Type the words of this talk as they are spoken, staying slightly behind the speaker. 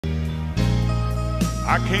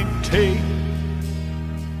I can't take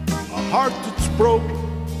a heart that's broken,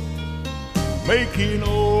 making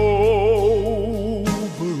over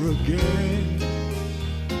again.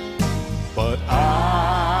 But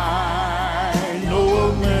I know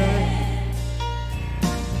a man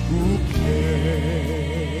who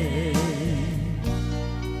can.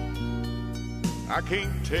 I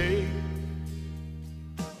can't take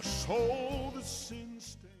a soul that's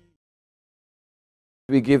sin-stained.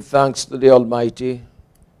 We give thanks to the Almighty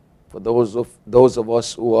for those of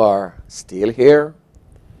us who are still here.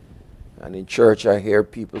 And in church I hear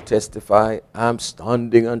people testify, I'm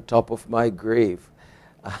standing on top of my grave.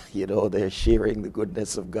 You know, they're sharing the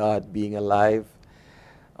goodness of God, being alive.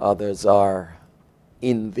 Others are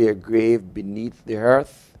in their grave beneath the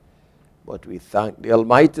earth. But we thank the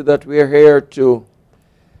Almighty that we're here to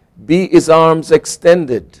be His arms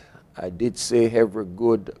extended. I did say every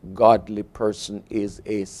good, godly person is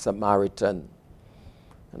a Samaritan.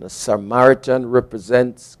 And a Samaritan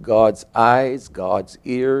represents God's eyes, God's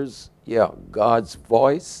ears, God's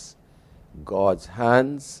voice, God's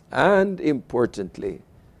hands, and importantly,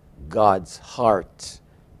 God's heart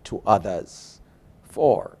to others.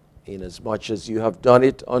 For inasmuch as you have done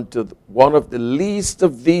it unto one of the least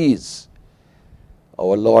of these,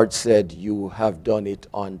 our Lord said, you have done it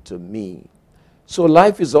unto me. So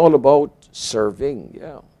life is all about serving.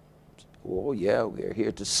 Oh yeah, we're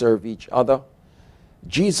here to serve each other.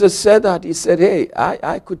 Jesus said that. He said, hey,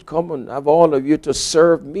 I could come and have all of you to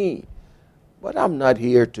serve me. But I'm not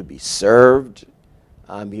here to be served.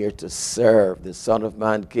 I'm here to serve. The Son of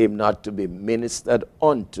Man came not to be ministered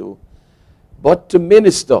unto, but to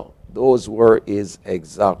minister. Those were His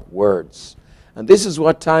exact words. And this is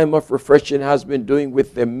what Time of Refreshing has been doing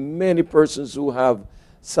with the many persons who have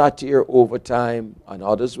sat here over time, and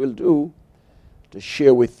others will do, to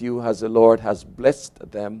share with you as the Lord has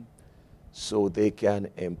blessed them, so they can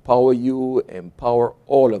empower you, empower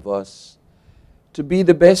all of us to be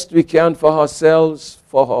the best we can for ourselves,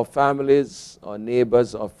 for our families, our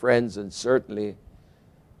neighbors, our friends, and certainly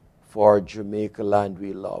for our Jamaica land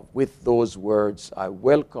we love. With those words, I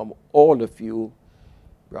welcome all of you,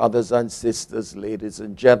 brothers and sisters, ladies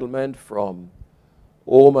and gentlemen, from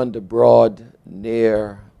home and abroad,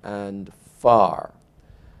 near and far.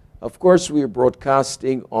 Of course, we are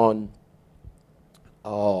broadcasting on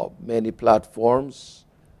many platforms: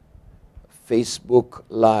 Facebook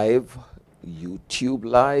Live, YouTube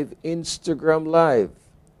Live, Instagram Live.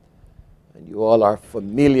 And you all are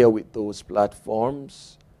familiar with those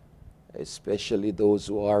platforms, especially those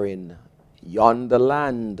who are in yonder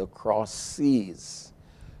land across seas.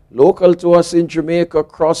 Local to us in Jamaica,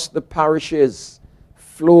 across the parishes,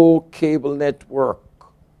 Flow Cable Network,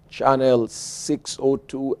 channel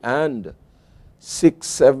 602 and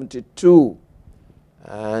 672.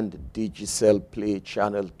 And Digicel Play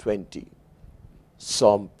channel 20.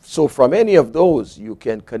 So from any of those, you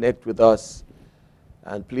can connect with us.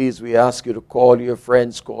 And please, we ask you to call your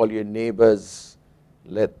friends, call your neighbors,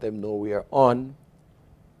 let them know we are on,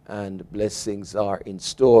 and blessings are in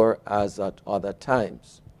store as at other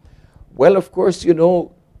times. Well, of course, you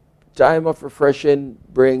know, Time of Refreshing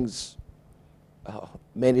brings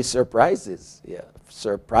many surprises.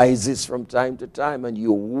 Surprises from time to time, and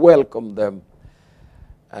you welcome them.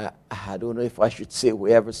 I don't know if I should say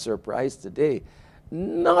we have a surprise today.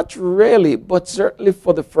 Not really, but certainly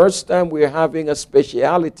for the first time we're having a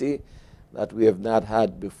speciality that we have not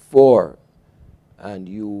had before, and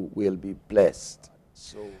you will be blessed.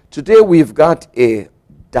 So today we've got a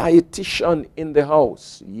dietitian in the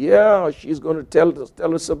house. She's going to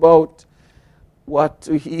tell us about what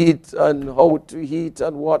to eat and how to eat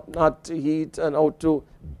and what not to eat and how to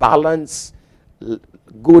balance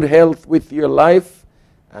good health with your life.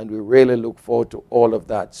 And we really look forward to all of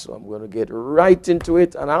that. So I'm going to get right into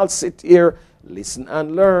it, and I'll sit here, listen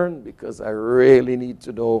and learn, because I really need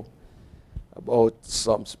to know about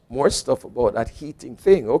some more stuff about that heating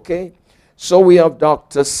thing, okay? So we have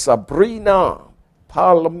Dr. Sabrina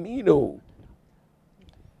Palomino.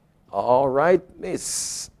 All right,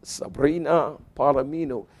 Miss Sabrina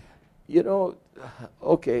Palomino. You know,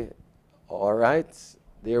 okay, all right,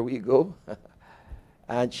 there we go.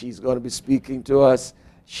 And she's going to be speaking to us.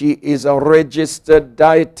 She is a registered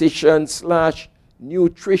dietitian /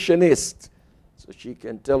 nutritionist. So she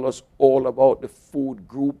can tell us all about the food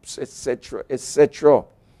groups, etc., etc.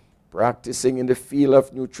 Practicing in the field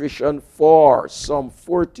of nutrition for some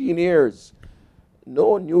 14 years.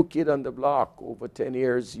 No new kid on the block. Over 10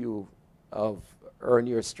 years you have earned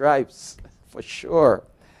your stripes, for sure.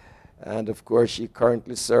 And of course, she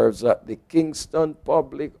currently serves at the Kingston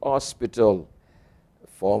Public Hospital,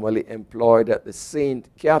 formerly employed at the St.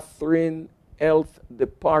 Catherine Health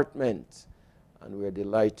Department. And we're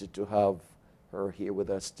delighted to have her here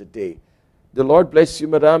with us today. The Lord bless you,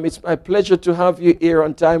 Madam. It's my pleasure to have you here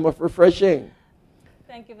on Time of Refreshing.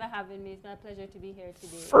 Thank you for having me. It's my pleasure to be here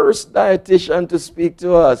today. First dietitian to speak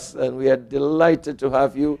to us, and we are delighted to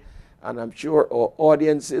have you. And I'm sure our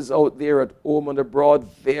audiences out there at home and abroad,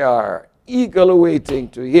 they are eagerly waiting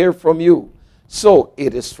to hear from you. So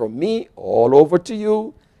it is from me all over to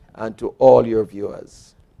you and to all your viewers.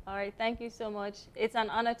 All right, thank you so much. It's an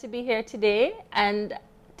honor to be here today, and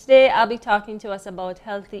today I'll be talking to us about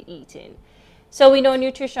healthy eating. So we know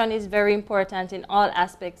nutrition is very important in all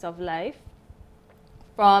aspects of life,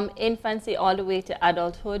 from infancy all the way to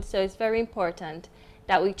adulthood. So it's very important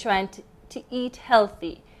that we try to eat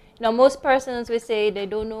healthy. Now, most persons will say they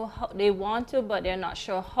don't know how they want to, but they're not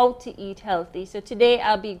sure how to eat healthy. So today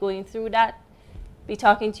I'll be going through that, be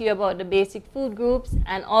talking to you about the basic food groups,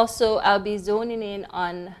 and also I'll be zoning in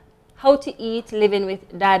on how to eat living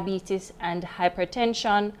with diabetes and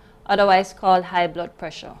hypertension, otherwise called high blood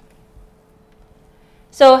pressure.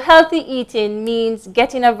 So healthy eating means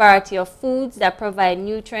getting a variety of foods that provide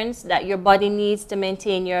nutrients that your body needs to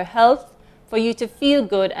maintain your health, for you to feel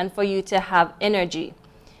good, and for you to have energy.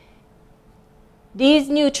 These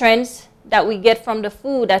nutrients that we get from the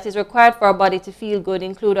food that is required for our body to feel good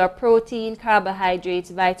include our protein, carbohydrates,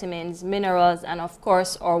 vitamins, minerals, and of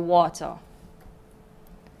course our water.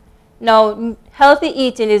 Now, healthy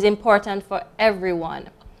eating is important for everyone.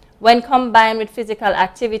 When combined with physical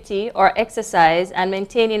activity or exercise and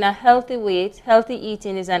maintaining a healthy weight, healthy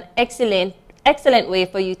eating is an excellent way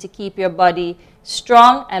for you to keep your body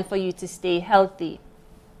strong and for you to stay healthy.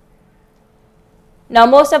 Now,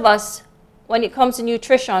 most of us, when it comes to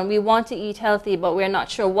nutrition, we want to eat healthy, but we're not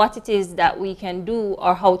sure what it is that we can do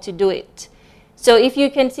or how to do it. So if you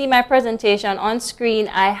can see my presentation on screen,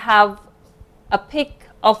 I have a pic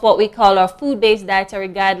of what we call our food-based dietary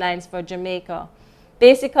guidelines for Jamaica.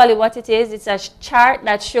 Basically what it is, it's a chart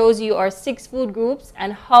that shows you our 6 food groups,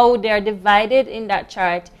 and how they're divided in that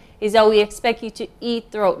chart is how we expect you to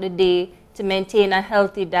eat throughout the day to maintain a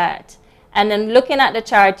healthy diet. And then looking at the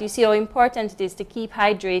chart, you see how important it is to keep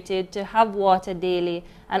hydrated, to have water daily,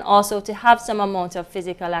 and also to have some amount of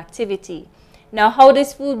physical activity. Now, how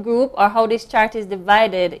this food group or how this chart is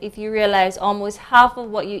divided, if you realize almost half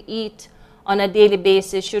of what you eat on a daily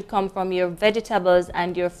basis should come from your vegetables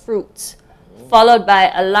and your fruits, followed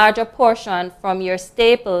by a larger portion from your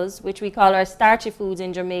staples, which we call our starchy foods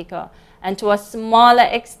in Jamaica. And to a smaller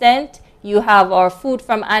extent, you have our food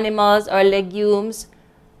from animals, our legumes,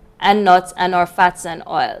 and nuts, and our fats and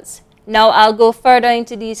oils. Now I'll go further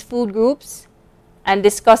into these food groups and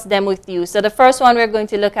discuss them with you. So the first one we're going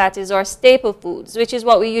to look at is our staple foods, which is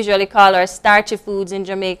what we usually call our starchy foods in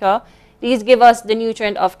Jamaica. These give us the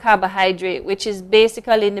nutrient of carbohydrate, which is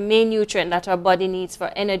basically the main nutrient that our body needs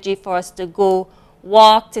for energy, for us to go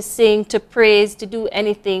walk, to sing, to praise, to do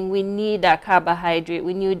anything. We need that carbohydrate.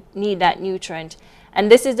 We need that nutrient.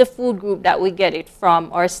 And this is the food group that we get it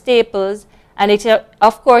from, our staples. And it,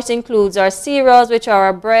 of course, includes our cereals, which are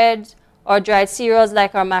our bread, our dried cereals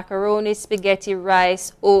like our macaroni, spaghetti,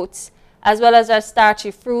 rice, oats, as well as our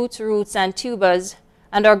starchy fruits, roots, and tubers,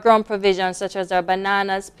 and our ground provisions such as our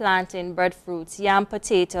bananas, plantain, breadfruits, yam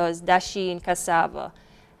potatoes, dashi, and cassava.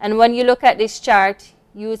 And when you look at this chart,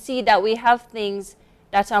 you will see that we have things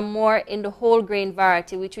that are more in the whole grain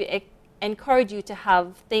variety, which we encourage you to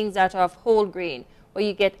have things that are of whole grain, where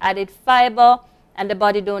you get added fiber, and the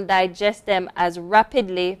body don't digest them as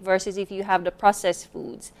rapidly versus if you have the processed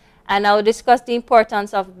foods. And I'll discuss the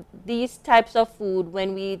importance of these types of food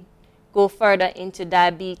when we go further into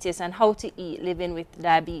diabetes and how to eat living with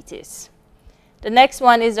diabetes. The next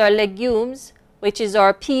one is our legumes, which is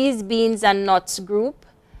our peas, beans, and nuts group.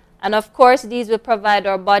 And of course, these will provide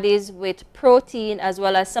our bodies with protein as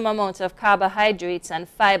well as some amount of carbohydrates and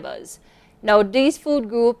fibers. Now, this food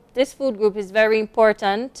group is very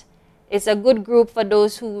important. It's a good group for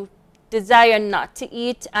those who desire not to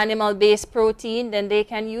eat animal-based protein. Then they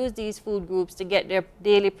can use these food groups to get their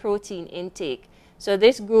daily protein intake. So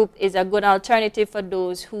this group is a good alternative for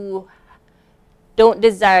those who don't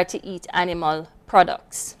desire to eat animal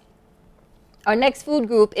products. Our next food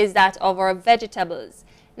group is that of our vegetables.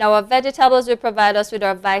 Now, our vegetables will provide us with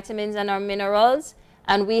our vitamins and our minerals.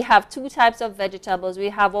 And we have 2 types of vegetables. We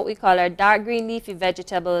have what we call our dark green leafy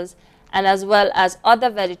vegetables, and as well as other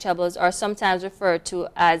vegetables are sometimes referred to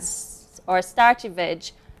as our starchy veg,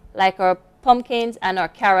 like our pumpkins and our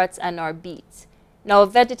carrots and our beets. Now,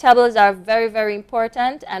 vegetables are very, very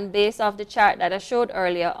important, and based off the chart that I showed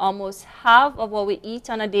earlier, almost half of what we eat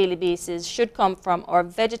on a daily basis should come from our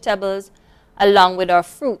vegetables along with our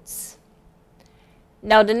fruits.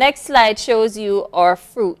 Now the next slide shows you our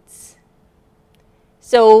fruits.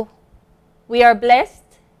 So we are blessed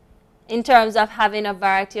in terms of having a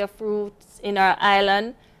variety of fruits in our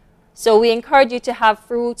island. So we encourage you to have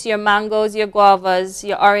fruits, your mangoes, your guavas,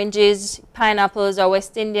 your oranges, pineapples, or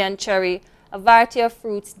West Indian cherry, a variety of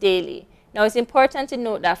fruits daily. Now it's important to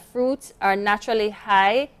note that fruits are naturally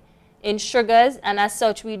high in sugars, and as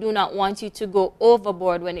such we do not want you to go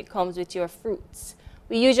overboard when it comes with your fruits.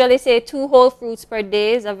 We usually say 2 whole fruits per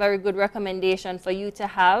day is a very good recommendation for you to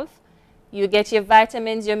have. You get your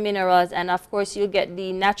vitamins, your minerals, and of course you get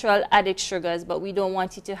the natural added sugars, but we don't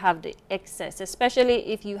want you to have the excess. Especially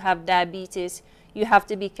if you have diabetes, you have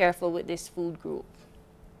to be careful with this food group.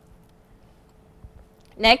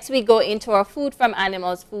 Next, we go into our food from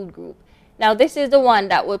animals food group. Now this is the one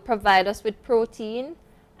that will provide us with protein,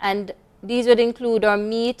 and these would include our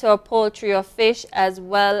meat or poultry or fish, as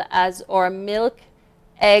well as our milk,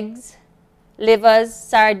 eggs, livers,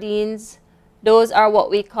 sardines. Those are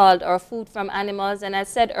what we called our food from animals, and as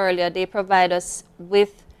said earlier, they provide us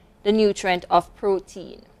with the nutrient of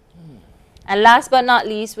protein. And last but not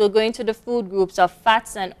least, we'll go into the food groups of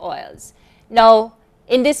fats and oils. Now,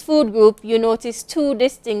 in this food group, you notice 2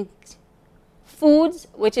 distinct foods,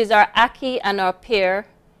 which is our ackee and our pear.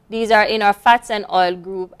 These are in our fats and oil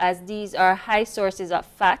group, as these are high sources of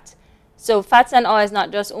fat. So fats and oils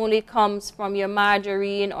not just only comes from your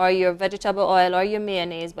margarine or your vegetable oil or your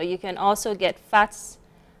mayonnaise, but you can also get fats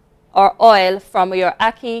or oil from your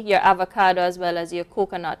ackee, your avocado, as well as your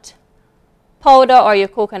coconut powder or your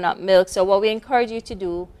coconut milk. So what we encourage you to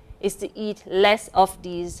do is to eat less of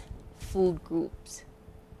these food groups.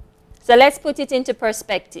 So let's put it into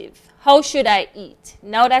perspective. How should I eat?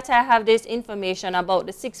 Now that I have this information about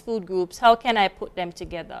the 6 food groups, how can I put them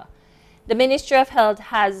together? The Ministry of Health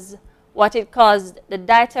has what it calls the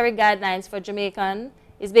dietary guidelines for Jamaican.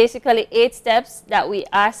 Is basically 8 steps that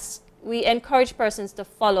we encourage persons to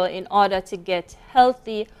follow in order to get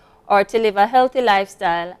healthy or to live a healthy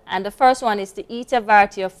lifestyle. And the first one is to eat a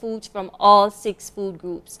variety of foods from all 6 food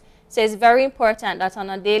groups. So it's very important that on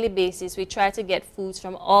a daily basis we try to get foods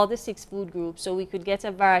from all the 6 food groups so we could get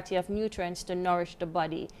a variety of nutrients to nourish the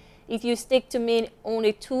body. If you stick to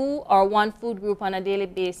only 2 or 1 food group on a daily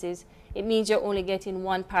basis, it means you're only getting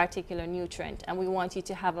one particular nutrient, and we want you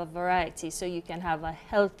to have a variety so you can have a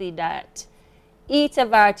healthy diet. Eat a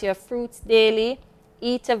variety of fruits daily,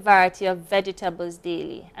 eat a variety of vegetables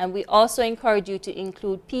daily, and we also encourage you to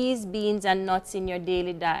include peas, beans, and nuts in your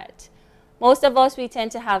daily diet. Most of us, we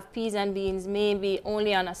tend to have peas and beans maybe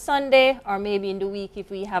only on a Sunday or maybe in the week if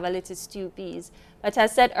we have a little stew peas. But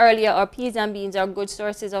as said earlier, our peas and beans are good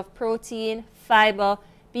sources of protein, fiber,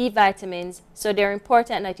 B vitamins, so they're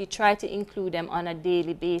important that you try to include them on a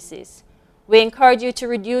daily basis. We encourage you to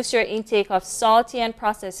reduce your intake of salty and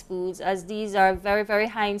processed foods, as these are very, very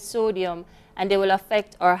high in sodium and they will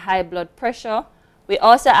affect our high blood pressure. We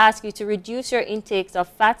also ask you to reduce your intakes of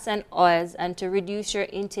fats and oils and to reduce your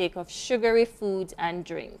intake of sugary foods and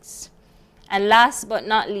drinks. And last but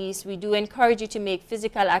not least, we do encourage you to make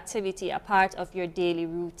physical activity a part of your daily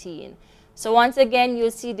routine. So once again, you'll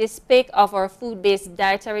see this pic of our food-based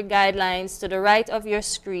dietary guidelines to the right of your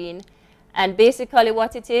screen. And basically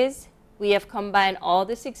what it is, we have combined all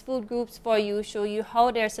the 6 food groups for you, show you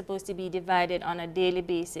how they're supposed to be divided on a daily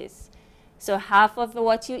basis. So half of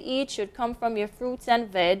what you eat should come from your fruits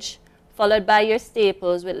and veg, followed by your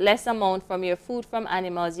staples, with less amount from your food from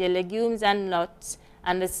animals, your legumes and nuts,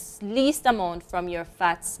 and the least amount from your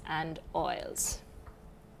fats and oils.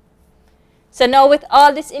 So now with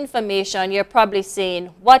all this information, you're probably saying,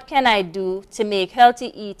 what can I do to make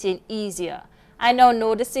healthy eating easier? I now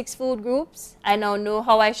know the 6 food groups. I now know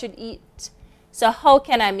how I should eat. So how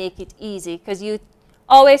can I make it easy? Because you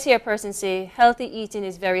always hear a person say, healthy eating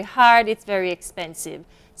is very hard, it's very expensive.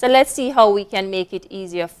 So let's see how we can make it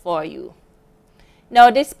easier for you.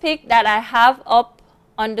 Now this pic that I have up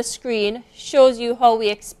on the screen shows you how we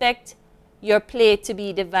expect your plate to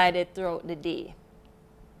be divided throughout the day.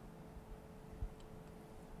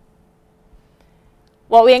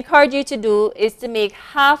 What we encourage you to do is to make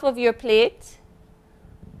half of your plate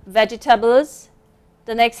vegetables.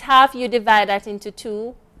 The next half you divide that into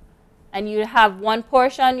 2, and you have 1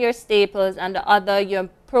 portion your staples and the other your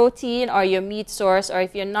protein or your meat source, or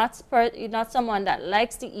if you're not someone that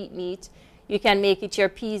likes to eat meat, you can make it your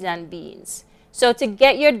peas and beans. So to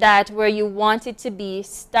get your diet where you want it to be,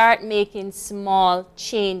 start making small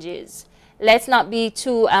changes. Let's not be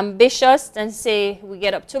too ambitious and say, we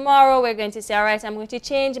get up tomorrow, we're going to say, all right, I'm going to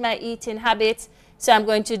change my eating habits, so I'm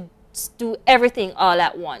going to do everything all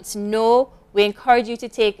at once. No, we encourage you to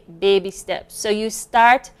take baby steps. So you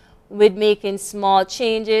start with making small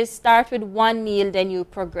changes. Start with one meal, then you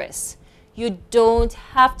progress. You don't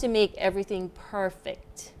have to make everything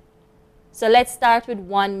perfect. So let's start with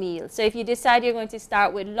one meal. So if you decide you're going to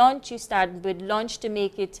start with lunch, you start with lunch to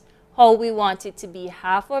make it how we want it to be.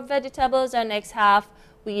 Half our vegetables, our next half,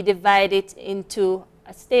 we divide it into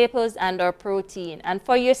staples and our protein. And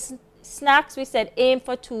for your snacks, we said aim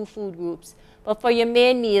for 2 food groups. But for your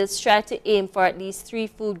main meals, try to aim for at least 3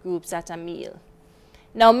 food groups at a meal.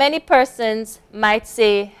 Now, many persons might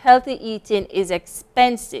say healthy eating is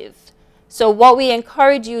expensive. So what we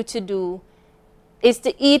encourage you to do is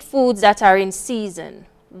to eat foods that are in season.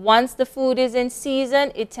 Once the food is in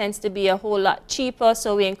season, it tends to be a whole lot cheaper,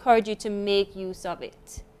 so we encourage you to make use of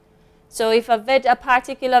it. So if a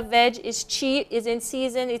particular veg is in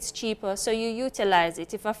season, it's cheaper, so you utilize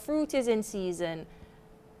it. If a fruit is in season,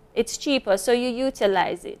 it's cheaper, so you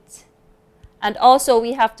utilize it. And also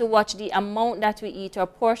we have to watch the amount that we eat, or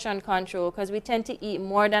portion control, because we tend to eat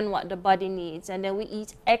more than what the body needs, and then we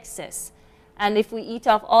eat excess. And if we eat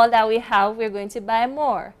off all that we have, we're going to buy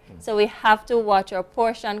more. So we have to watch our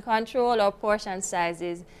portion control, our portion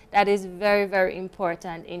sizes. That is very, very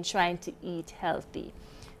important in trying to eat healthy.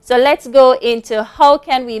 So let's go into how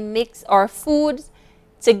can we mix our foods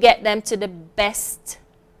to get them to the best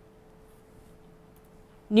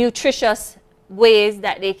nutritious ways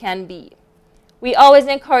that they can be. We always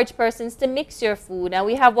encourage persons to mix your food, and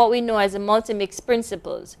we have what we know as the multi-mix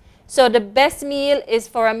principles. So the best meal is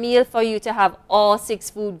for a meal for you to have all 6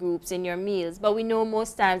 food groups in your meals, but we know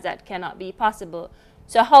most times that cannot be possible.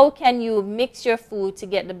 So how can you mix your food to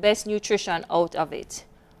get the best nutrition out of it?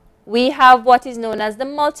 We have what is known as the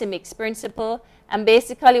multi-mix principle, and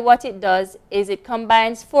basically what it does is it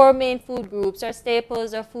combines 4 main food groups, or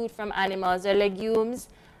staples, or food from animals, or legumes,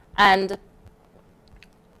 and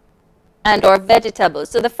or vegetables.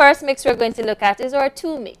 So the first mix we're going to look at is our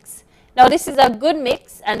 2 mix. Now this is a good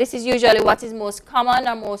mix, and this is usually what is most common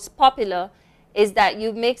or most popular, is that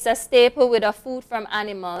you mix a staple with a food from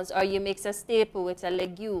animals, or you mix a staple with a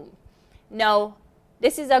legume. Now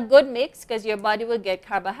this is a good mix because your body will get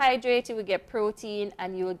carbohydrate, you will get protein,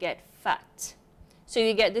 and you will get fat. So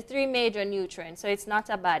you get the 3 major nutrients, so it's not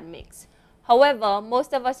a bad mix. However,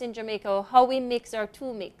 most of us in Jamaica, how we mix our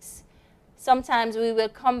 2 mix, sometimes we will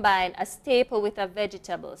combine a staple with a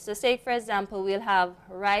vegetable. So say, for example, we'll have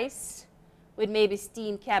rice with maybe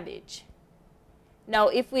steamed cabbage. Now,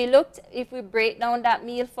 if we break down that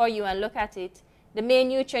meal for you and look at it, the main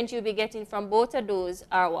nutrient you'll be getting from both of those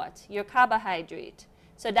are what? Your carbohydrate.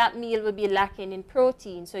 So that meal will be lacking in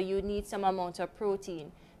protein, so you need some amount of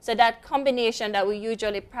protein. So that combination that we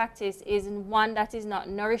usually practice is one that is not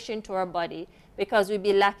nourishing to our body, because we'll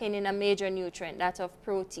be lacking in a major nutrient, that of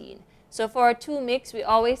protein. So for a 2 mix, we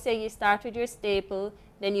always say you start with your staple,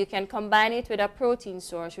 then you can combine it with a protein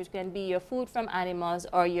source, which can be your food from animals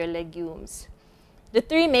or your legumes. The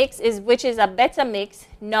 3 mix which is a better mix.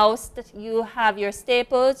 Now you have your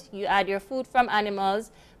staples, you add your food from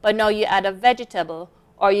animals, but now you add a vegetable.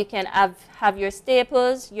 Or you can have your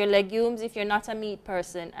staples, your legumes if you're not a meat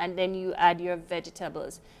person, and then you add your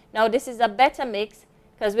vegetables. Now this is a better mix,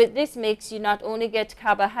 because with this mix, you not only get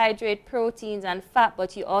carbohydrate, proteins, and fat,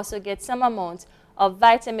 but you also get some amount of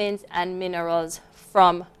vitamins and minerals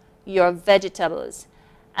from your vegetables.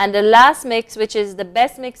 And the last mix, which is the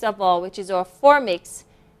best mix of all, which is our 4 mix,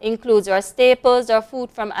 includes our staples, our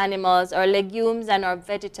food from animals, our legumes, and our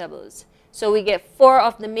vegetables. So we get 4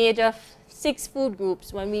 of the major 6 food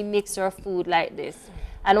groups when we mix our food like this.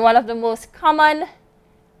 And one of the most common,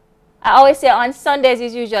 I always say on Sundays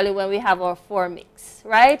is usually when we have our 4 mix,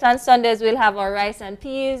 right? On Sundays we'll have our rice and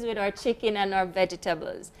peas with our chicken and our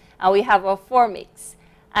vegetables. And we have our 4 mix.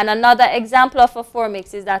 And another example of a 4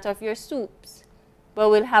 mix is that of your soups. But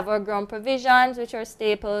we'll have our ground provisions, which are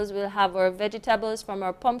staples. We'll have our vegetables from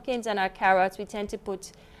our pumpkins and our carrots. We tend to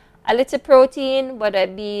put a little protein, whether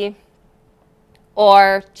it be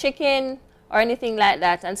or chicken or anything like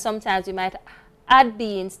that. And sometimes we might add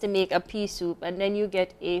beans to make a pea soup, and then you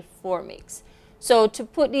get a 4 mix. So to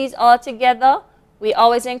put these all together, we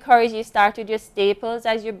always encourage you start with your staples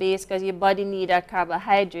as your base, because your body needs that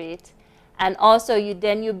carbohydrate. And also you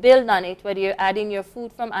build on it, whether you're adding your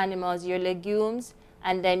food from animals, your legumes,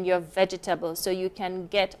 and then your vegetables, so you can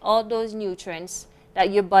get all those nutrients that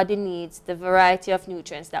your body needs, the variety of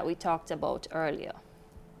nutrients that we talked about earlier.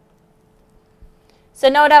 So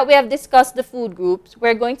now that we have discussed the food groups,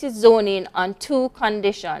 we're going to zone in on 2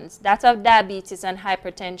 conditions, that of diabetes and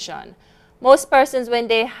hypertension. Most persons, when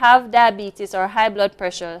they have diabetes or high blood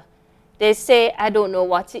pressure, they say, I don't know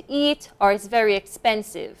what to eat, or it's very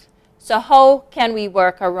expensive. So how can we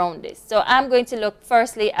work around this? So I'm going to look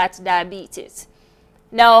firstly at diabetes.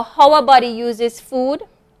 Now, how our body uses food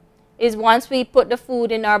is once we put the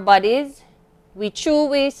food in our bodies, we chew,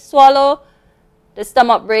 we swallow, the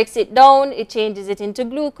stomach breaks it down, it changes it into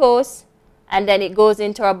glucose, and then it goes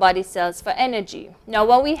into our body cells for energy. Now,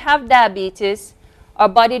 when we have diabetes, our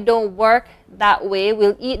body don't work that way.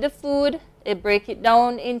 We'll eat the food, it break it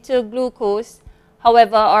down into glucose.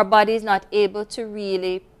 However, our body is not able to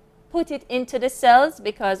really put it into the cells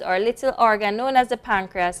because our little organ known as the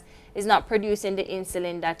pancreas is not producing the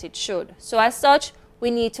insulin that it should. So as such, we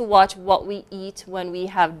need to watch what we eat when we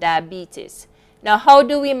have diabetes. Now, how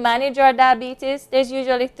do we manage our diabetes? There's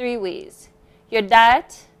usually 3 ways. Your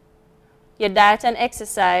diet and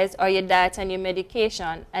exercise, or your diet and your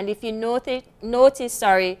medication. And if you notice,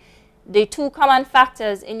 the 2 common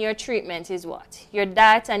factors in your treatment is what? Your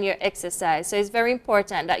diet and your exercise. So it's very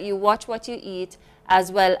important that you watch what you eat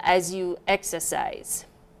as well as you exercise.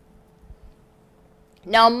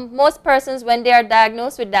 Now, most persons, when they are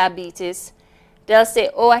diagnosed with diabetes, they'll say,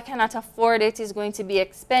 oh, I cannot afford it. It's going to be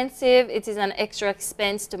expensive. It is an extra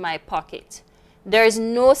expense to my pocket. There is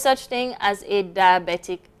no such thing as a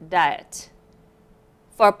diabetic diet.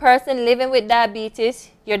 For a person living with diabetes,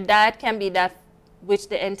 your diet can be that which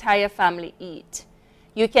the entire family eat.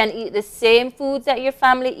 You can eat the same foods that your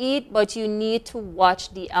family eat, but you need to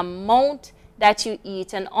watch the amount that you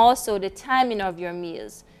eat and also the timing of your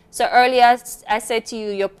meals. So earlier I said to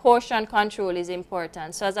you, your portion control is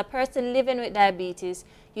important. So as a person living with diabetes,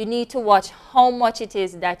 you need to watch how much it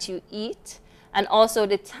is that you eat, and also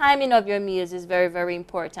the timing of your meals is very, very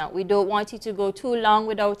important. We don't want you to go too long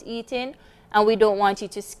without eating, and we don't want you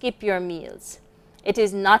to skip your meals. It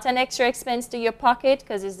is not an extra expense to your pocket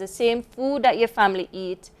because it's the same food that your family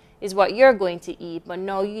eat is what you're going to eat, but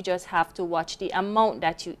now you just have to watch the amount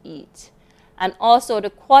that you eat. And also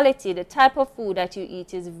the quality, the type of food that you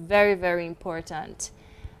eat is very, very important.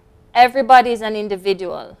 Everybody is an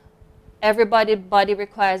individual. Everybody's body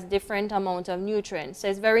requires different amount of nutrients. So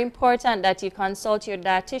it's very important that you consult your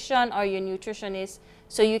dietitian or your nutritionist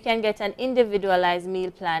so you can get an individualized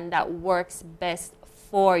meal plan that works best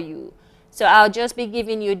for you. So I'll just be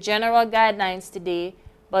giving you general guidelines today,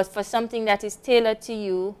 but for something that is tailored to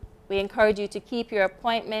you, we encourage you to keep your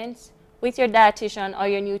appointments with your dietitian or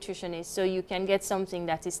your nutritionist so you can get something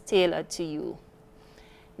that is tailored to you.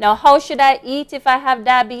 Now, how should I eat if I have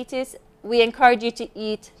diabetes? We encourage you to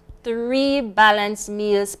eat 3 balanced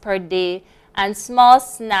meals per day and small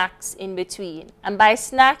snacks in between. And by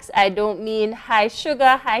snacks, I don't mean high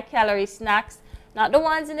sugar, high calorie snacks, not the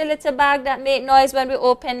ones in the little bag that make noise when we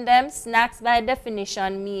open them. Snacks by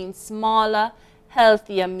definition means smaller,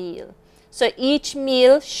 healthier meal. So each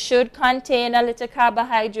meal should contain a little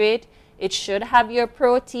carbohydrate. It should have your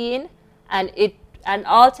protein, and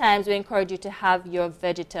all times we encourage you to have your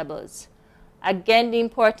vegetables. Again, the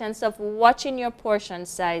importance of watching your portion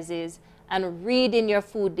sizes and reading your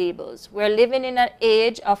food labels. We're living in an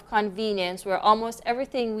age of convenience where almost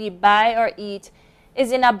everything we buy or eat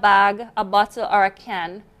is in a bag, a bottle, or a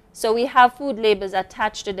can. So we have food labels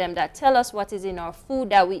attached to them that tell us what is in our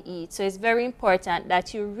food that we eat. So it's very important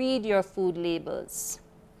that you read your food labels.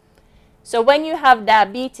 So when you have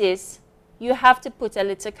diabetes, you have to put a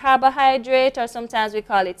little carbohydrate, or sometimes we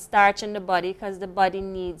call it starch, in the body because the body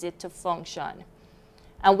needs it to function.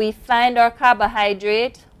 And we find our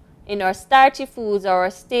carbohydrate in our starchy foods or our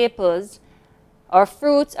staples, our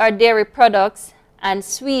fruits, our dairy products, and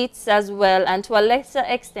sweets as well, and to a lesser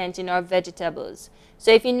extent in our vegetables. So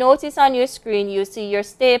if you notice on your screen, you see your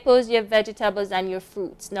staples, your vegetables, and your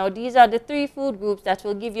fruits. Now these are the 3 food groups that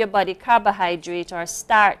will give your body carbohydrate or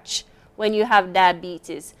starch when you have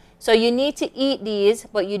diabetes. So you need to eat these,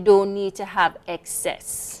 but you don't need to have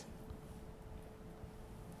excess.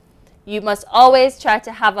 You must always try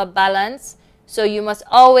to have a balance. So you must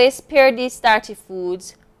always pair these starchy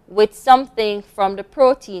foods with something from the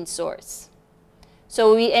protein source.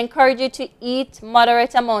 So we encourage you to eat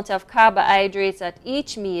moderate amount of carbohydrates at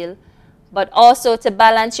each meal, but also to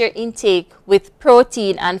balance your intake with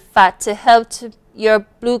protein and fat to help your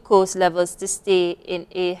glucose levels to stay in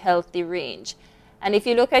a healthy range. And if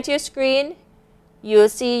you look at your screen, you'll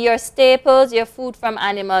see your staples, your food from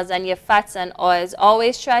animals, and your fats and oils.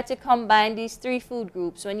 Always try to combine these 3 food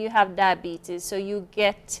groups when you have diabetes so you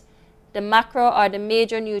get the macro or the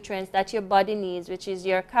major nutrients that your body needs, which is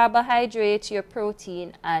your carbohydrates, your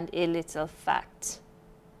protein, and a little fat.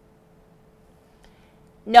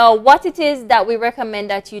 Now, what it is that we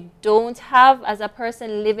recommend that you don't have as a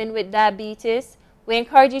person living with diabetes, we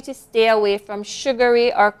encourage you to stay away from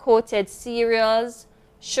sugary or coated cereals,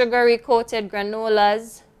 sugary coated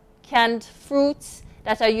granolas, canned fruits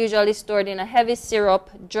that are usually stored in a heavy syrup,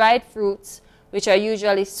 dried fruits, which are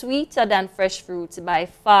usually sweeter than fresh fruits by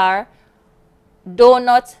far.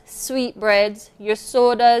 Donuts, sweetbreads, your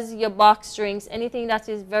sodas, your box drinks, anything that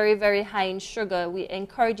is very, very high in sugar, we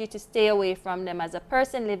encourage you to stay away from them as a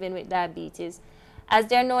person living with diabetes, as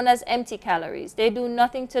they're known as empty calories. They do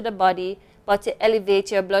nothing to the body but to elevate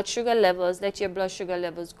your blood sugar levels, let your blood sugar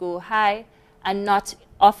levels go high, and not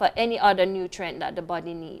offer any other nutrient that the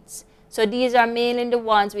body needs. So these are mainly the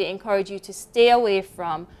ones we encourage you to stay away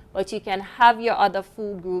from, but you can have your other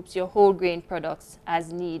food groups, your whole grain products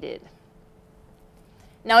as needed.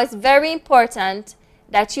 Now, it's very important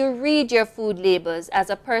that you read your food labels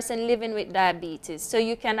as a person living with diabetes so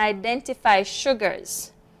you can identify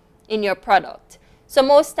sugars in your product. So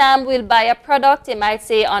most time we'll buy a product, it might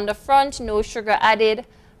say on the front, no sugar added,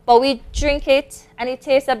 but we drink it and it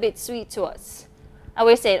tastes a bit sweet to us. And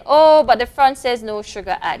we're saying, oh, but the front says no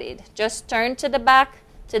sugar added. Just turn to the back,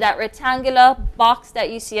 to that rectangular box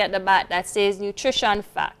that you see at the back that says nutrition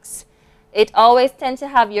facts. It always tends to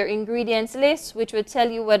have your ingredients list, which will tell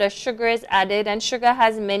you whether sugar is added, and sugar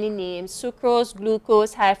has many names: sucrose,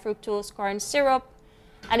 glucose, high fructose corn syrup,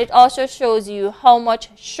 and it also shows you how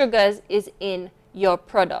much sugars is in your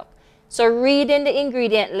product. So reading the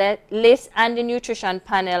ingredient list and the nutrition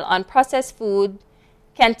panel on processed food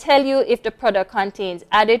can tell you if the product contains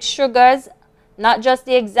added sugars, not just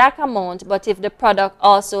the exact amount, but if the product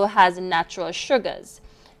also has natural sugars.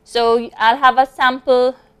 So I'll have a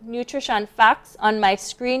sample nutrition facts on my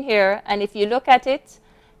screen here, and if you look at it,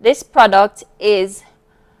 this product is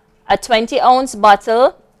a 20-ounce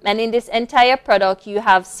bottle, and in this entire product you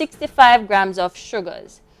have 65 grams of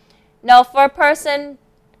sugars. Now, for a person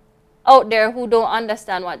out there who don't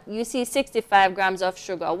understand what you see 65 grams of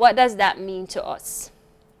sugar, what does that mean to us?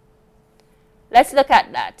 Let's look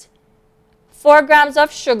at that. 4 grams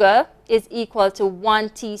of sugar is equal to 1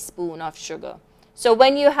 teaspoon of sugar. So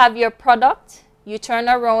when you have your product, you turn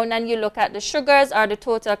around and you look at the sugars or the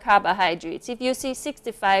total carbohydrates. If you see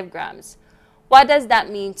 65 grams, what does that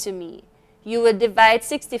mean to me? You will divide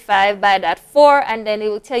 65 by that 4, and then it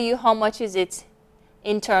will tell you how much is it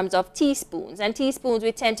in terms of teaspoons. And teaspoons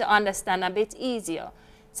we tend to understand a bit easier.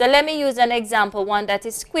 So let me use an example, one that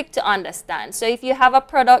is quick to understand. So if you have a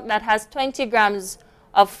product that has 20 grams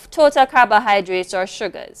of total carbohydrates or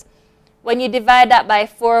sugars, when you divide that by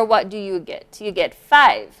 4, what do you get? You get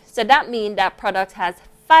 5. So that means that product has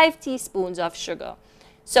 5 teaspoons of sugar.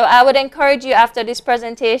 So I would encourage you after this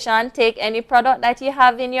presentation, take any product that you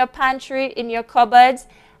have in your pantry, in your cupboards,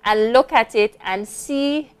 and look at it and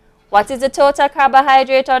see what is the total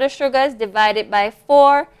carbohydrate or the sugars, divide it by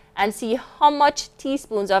 4, and see how much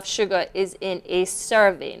teaspoons of sugar is in a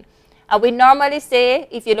serving. And we normally say,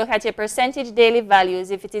 if you look at your percentage daily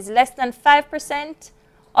values, if it is less than 5%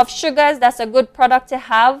 of sugars, that's a good product to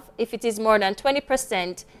have. If it is more than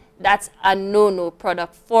 20%, that's a no-no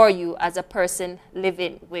product for you as a person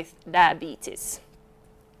living with diabetes.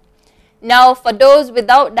 Now, for those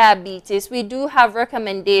without diabetes, we do have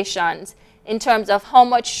recommendations in terms of how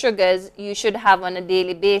much sugars you should have on a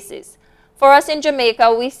daily basis. For us in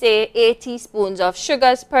Jamaica, we say 8 teaspoons of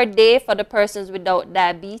sugars per day for the persons without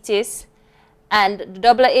diabetes. And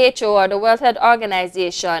the WHO, or the World Health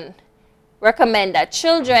Organization, recommend that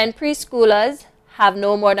children, preschoolers, have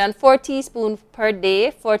no more than 4 teaspoons per day,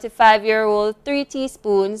 4 to 5-year-old, 3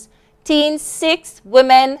 teaspoons, teens 6,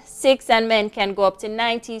 women 6, and men can go up to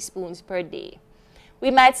 9 teaspoons per day. We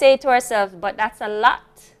might say to ourselves, but that's a lot.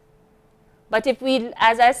 But if we,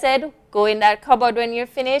 as I said, go in that cupboard when you're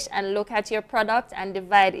finished and look at your product and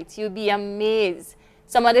divide it, you'll be amazed.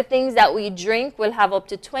 Some of the things that we drink will have up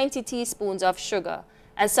to 20 teaspoons of sugar.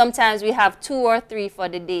 And sometimes we have 2 or 3 for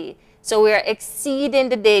the day. So we're exceeding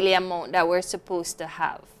the daily amount that we're supposed to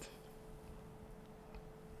have.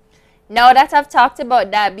 Now that I've talked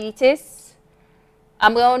about diabetes,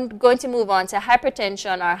 I'm going to move on to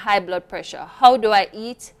hypertension or high blood pressure. How do I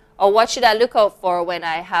eat, or what should I look out for when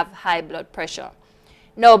I have high blood pressure?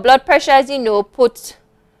 Now, blood pressure, as you know,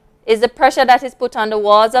 is the pressure that is put on the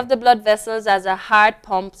walls of the blood vessels as a heart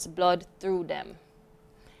pumps blood through them.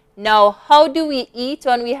 Now, how do we eat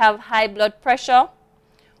when we have high blood pressure?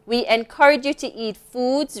 We encourage you to eat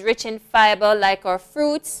foods rich in fiber like our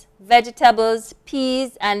fruits, vegetables,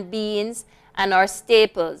 peas and beans, and our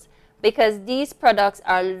staples, because these products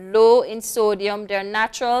are low in sodium. They're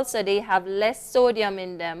natural, so they have less sodium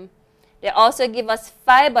in them. They also give us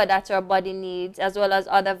fiber that our body needs, as well as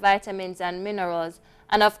other vitamins and minerals.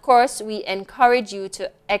 And of course, we encourage you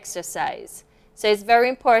to exercise. So it's very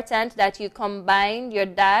important that you combine your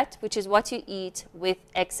diet, which is what you eat, with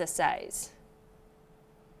exercise.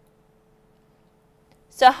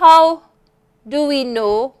 So how do we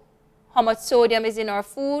know how much sodium is in our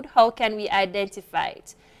food, how can we identify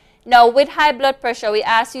it? Now, with high blood pressure, we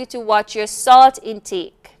ask you to watch your salt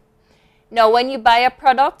intake. Now, when you buy a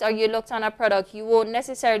product or you looked on a product, you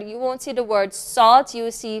won't see the word salt,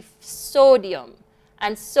 you see sodium.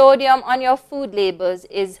 And sodium on your food labels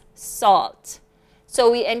is salt. So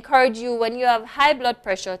we encourage you, when you have high blood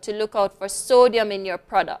pressure, to look out for sodium in your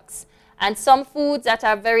products. And some foods that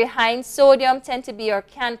are very high in sodium tend to be our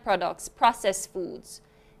canned products, processed foods.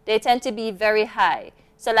 They tend to be very high.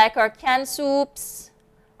 So like our canned soups,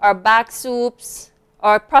 our bag soups,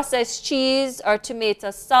 our processed cheese, or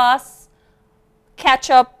tomato sauce,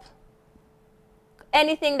 ketchup,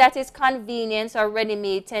 anything that is convenience or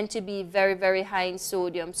ready-made tend to be very, very high in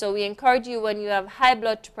sodium. So we encourage you, when you have high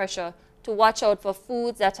blood pressure, to watch out for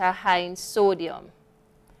foods that are high in sodium.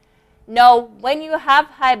 Now, when you have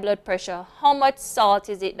high blood pressure, how much salt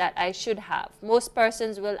is it that I should have? Most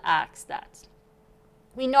persons will ask that.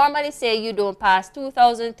 We normally say you don't pass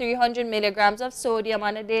 2,300 milligrams of sodium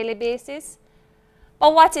on a daily basis.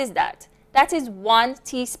 But what is that? That is 1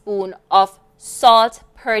 teaspoon of salt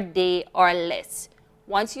per day or less.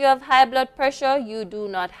 Once you have high blood pressure, you do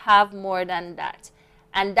not have more than that.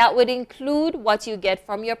 And that would include what you get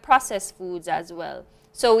from your processed foods as well.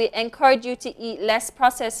 So we encourage you to eat less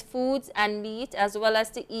processed foods and meat, as well as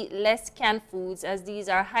to eat less canned foods, as these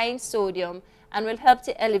are high in sodium and will help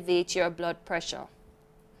to elevate your blood pressure.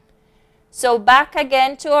 So back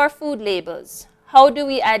again to our food labels. How do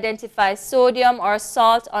we identify sodium or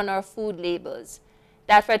salt on our food labels?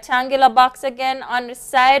 That rectangular box again on the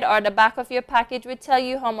side or the back of your package will tell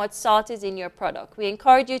you how much salt is in your product. We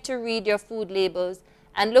encourage you to read your food labels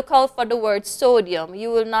and look out for the word sodium.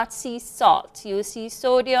 You will not see salt. You will see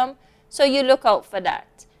sodium, so you look out for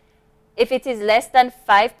that. If it is less than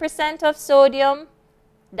 5% of sodium,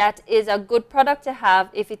 that is a good product to have.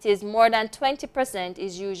 If it is more than 20%,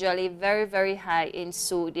 is usually very, very high in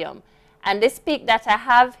sodium. And this peak that I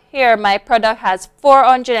have here, my product has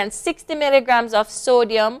 460 milligrams of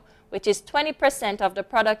sodium, which is 20% of the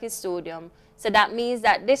product is sodium. So that means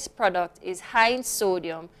that this product is high in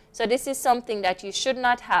sodium. So this is something that you should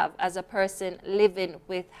not have as a person living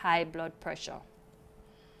with high blood pressure.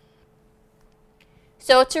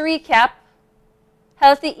 So to recap,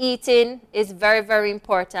 healthy eating is very, very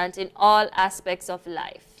important in all aspects of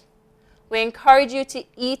life. We encourage you to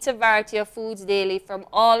eat a variety of foods daily from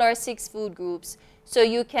all our 6 food groups so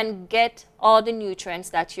you can get all the nutrients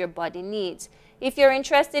that your body needs. If you're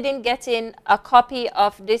interested in getting a copy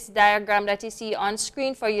of this diagram that you see on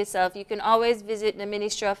screen for yourself, you can always visit the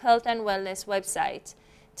Ministry of Health and Wellness website.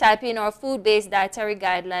 Type in our food-based dietary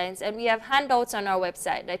guidelines, and we have handouts on our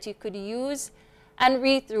website that you could use and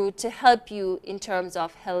read through to help you in terms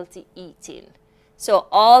of healthy eating. So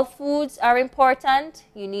all foods are important.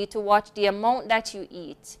 You need to watch the amount that you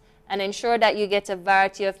eat and ensure that you get a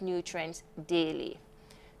variety of nutrients daily.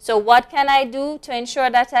 So what can I do to ensure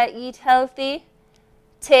that I eat healthy?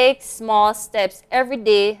 Take small steps every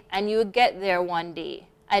day and you'll get there one day.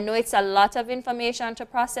 I know it's a lot of information to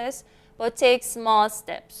process, but take small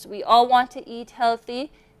steps. We all want to eat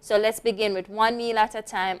healthy, so let's begin with 1 meal at a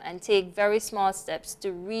time and take very small steps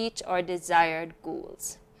to reach our desired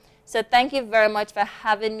goals. So thank you very much for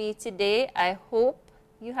having me today. I hope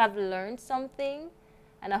you have learned something,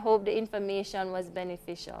 and I hope the information was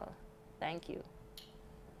beneficial. Thank you.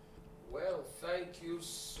 Well, thank you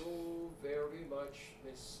so very much,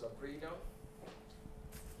 Miss Sabrina.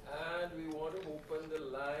 And we want to open the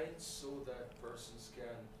lines so that persons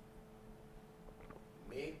can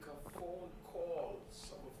make a phone call.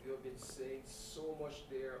 Some of you have been saying so much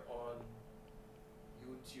there on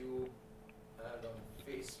YouTube and on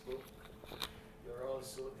Facebook. You're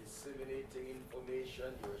also disseminating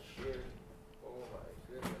information. You're sharing. Oh my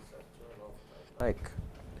goodness, I turned off my mic.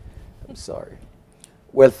 I'm sorry.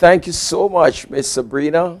 Well, thank you so much, Miss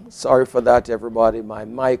Sabrina. Sorry for that, everybody. My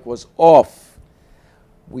mic was off.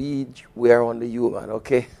 We are on the human,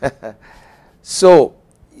 okay? So,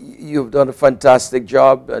 you've done a fantastic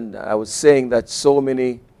job, and I was saying that so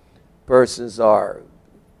many persons are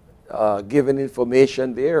giving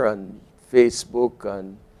information there on Facebook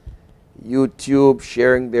and YouTube,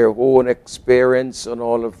 sharing their own experience and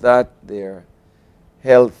all of that, their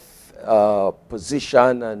health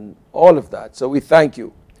position and all of that. So we thank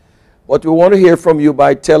you. But we want to hear from you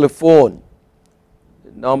by telephone. The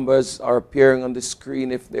numbers are appearing on the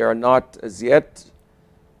screen if they are not as yet.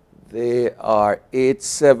 They are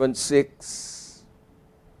 876,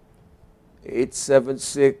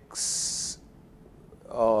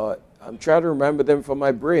 I'm trying to remember them from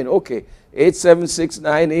my brain. Okay,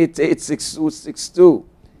 876-988-6262,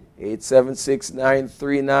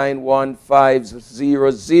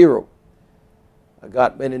 876-939-1500. I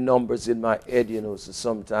got many numbers in my head, you know, so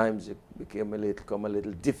sometimes it became a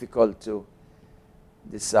little difficult to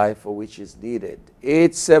decipher which is needed.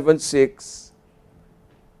 876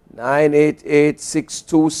 988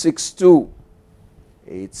 6262.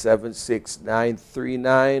 876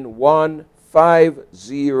 939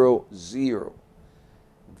 1500.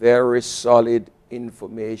 Very solid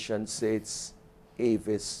information, says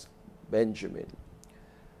Avis Benjamin.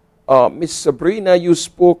 Miss Sabrina, you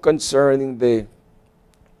spoke concerning the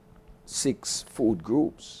 6 food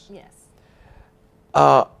groups. Yes.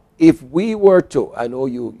 If we were to, I know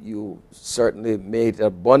you certainly made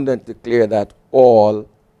abundantly clear that all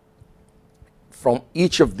from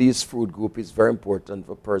each of these food groups is very important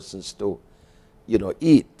for persons to, you know,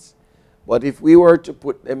 eat. But if we were to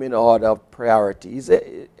put them in order of priority, is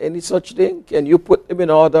there any such thing? Can you put them in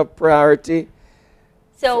order of priority?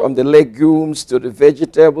 So from the legumes to the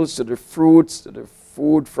vegetables to the fruits to the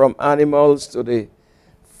food from animals to the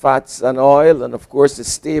fats and oil, and of course the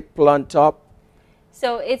staple on top.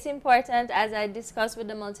 So it's important, as I discussed with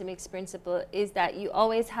the multi-mix principle, is that you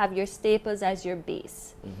always have your staples as your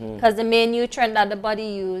base. Because the main nutrient that the body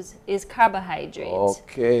uses is carbohydrate.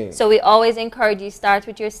 Okay. So we always encourage you start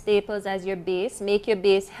with your staples as your base. Make your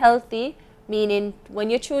base healthy, meaning when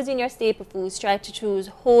you're choosing your staple foods, try to choose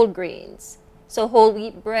whole grains. So whole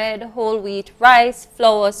wheat bread, whole wheat rice,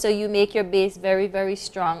 flour, so you make your base very, very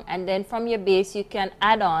strong. And then from your base, you can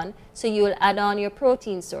add on. So you will add on your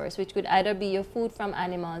protein source, which could either be your food from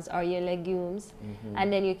animals or your legumes.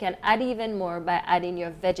 And then you can add even more by adding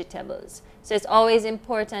your vegetables. So it's always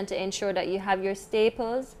important to ensure that you have your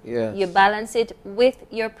staples. Yes. You balance it with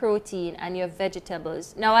your protein and your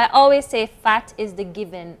vegetables. Now, I always say fat is the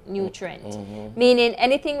given nutrient, meaning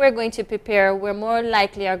anything we're going to prepare, we're more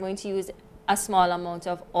likely are going to use a small amount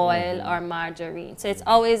of oil or margarine. So it's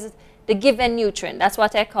always the given nutrient. That's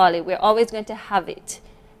what I call it. We're always going to have it.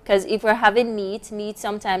 Because if we're having meat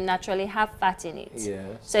sometimes naturally have fat in it.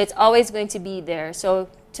 Yes. So it's always going to be there. So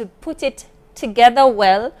to put it together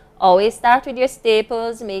well, always start with your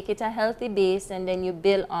staples, make it a healthy base, and then you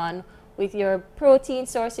build on with your protein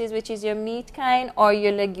sources, which is your meat kind or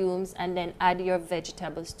your legumes, and then add your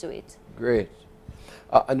vegetables to it. Great.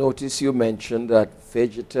 I notice you mentioned that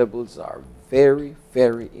vegetables are very,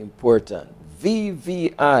 very important.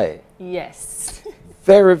 VVI. Yes.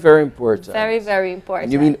 Very, very important. Very, very important.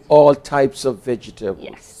 And you mean all types of vegetables?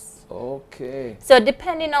 Yes. Okay. So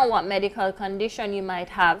depending on what medical condition you might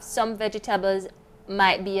have, some vegetables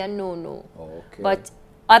might be a no-no. Okay. But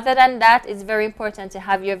other than that, it's very important to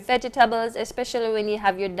have your vegetables, especially when you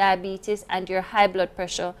have your diabetes and your high blood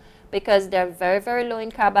pressure, because they're very, very low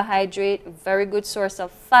in carbohydrate, very good source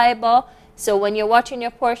of fiber. So when you're watching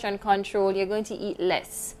your portion control, you're going to eat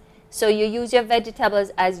less. So you use your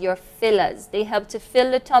vegetables as your fillers. They help to fill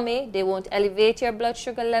the tummy. They won't elevate your blood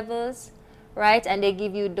sugar levels, right? And they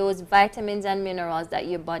give you those vitamins and minerals that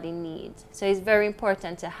your body needs. So it's very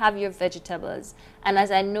important to have your vegetables. And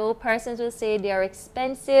as I know, persons will say they are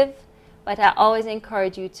expensive, but I always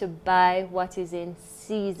encourage you to buy what is in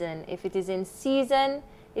season. If it is in season,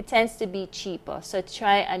 it tends to be cheaper. So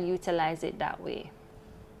try and utilize it that way.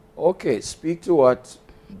 Okay, speak to what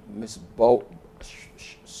Ms.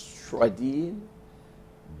 Shradine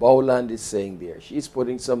Bowland is saying there. She's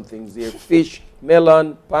putting some things there. Fish,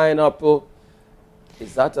 melon, pineapple.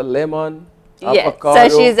 Is that a lemon? Yes. Avocado?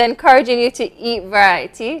 So she's encouraging you to eat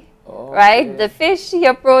variety. Okay. Right? The fish,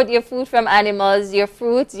 your food from animals, your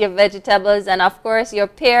fruits, your vegetables, and of course your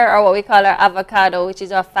pear, or what we call our avocado, which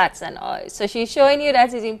is our fats and oils. So she's showing you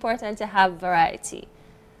that it's important to have variety.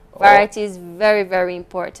 Variety is very, very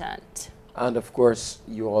important. And of course,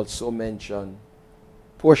 you also mentioned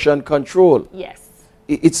portion control. Yes.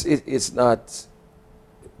 It's not,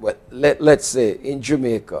 well, let's say in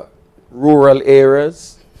Jamaica, rural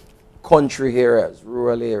areas, country areas,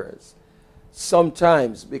 rural areas.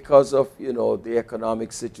 Sometimes because of, you know, the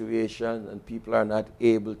economic situation and people are not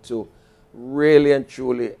able to really and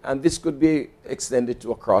truly, and this could be extended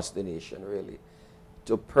to across the nation really,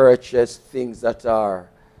 to purchase things that are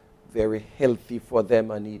very healthy for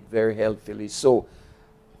them and eat very healthily. So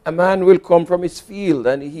a man will come from his field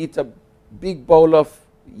and he eat a big bowl of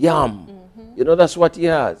yam. You know, that's what he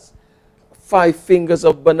has. 5 fingers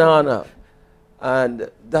of banana, and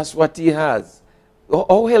that's what he has.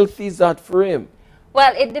 How healthy is that for him?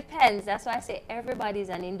 Well, it depends. That's why I say everybody's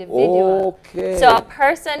an individual. Okay. So a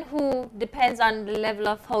person who depends on the level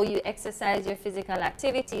of how you exercise your physical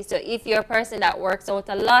activity. So if you're a person that works out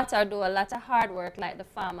a lot or do a lot of hard work like the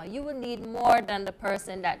farmer, you will need more than the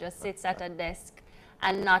person that just sits at a desk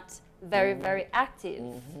and not very, very active.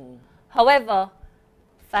 However,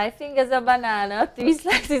 5 fingers of banana, 3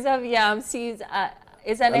 slices of yam seeds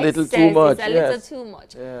is an excess. Little too much, it's a yes. little too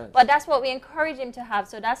much. Yes. But that's what we encourage him to have.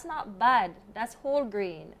 So that's not bad. That's whole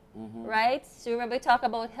grain, right? So remember, we talk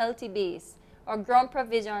about healthy base. Or ground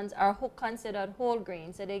provisions are considered whole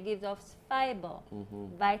grain. So they give us fiber,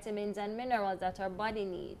 vitamins and minerals that our body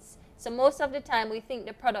needs. So most of the time we think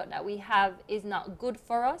the product that we have is not good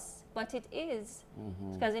for us, but it is.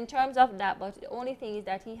 Because in terms of that, but the only thing is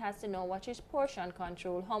that he has to know what is portion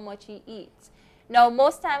control, how much he eats. Now,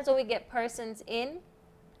 most times when we get persons in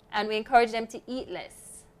and we encourage them to eat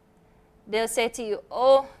less, they'll say to you,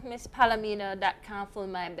 oh, Miss Palomino, that can't fill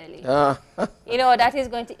my belly. You know, that is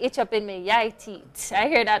going to itch up in my eye teeth. I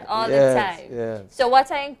hear that all the time. Yes. So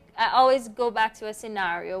what I always go back to a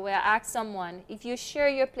scenario where I ask someone, if you share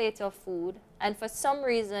your plate of food and for some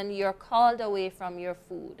reason you're called away from your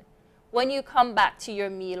food, when you come back to your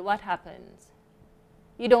meal, what happens?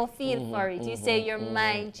 You don't feel for it. You say your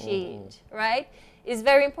mind changed, right? It's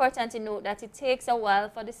very important to note that it takes a while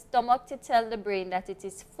for the stomach to tell the brain that it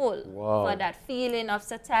is full, for that feeling of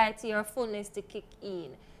satiety or fullness to kick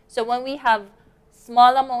in. So when we have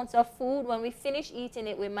small amounts of food, when we finish eating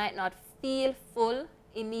it, we might not feel full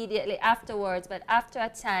immediately afterwards, but after a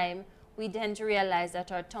time, we tend to realize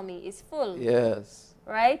that our tummy is full. Yes.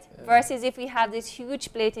 Right? Yeah. Versus if we have this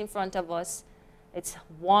huge plate in front of us, it's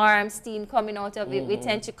warm, steam coming out of it. We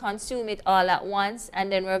tend to consume it all at once,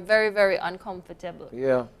 and then we're very, very uncomfortable.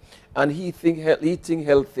 Yeah. And eating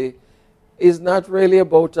healthy is not really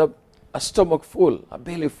about a stomach full, a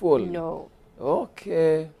belly full. No.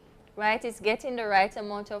 Okay. Right? It's getting the right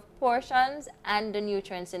amount of portions and the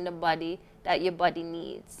nutrients in the body that your body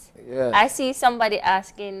needs. Yes. I see somebody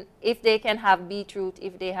asking if they can have beetroot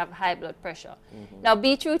if they have high blood pressure. Now,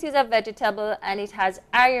 beetroot is a vegetable and it has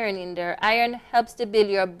iron in there. Iron helps to build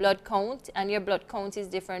your blood count, and your blood count is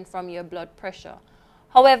different from your blood pressure.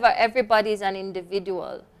 However, everybody is an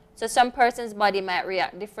individual. So some person's body might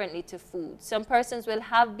react differently to food. Some persons will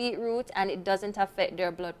have beetroot and it doesn't affect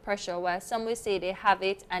their blood pressure, while some will say they have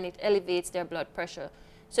it and it elevates their blood pressure.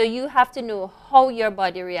 So you have to know how your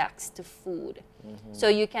body reacts to food. So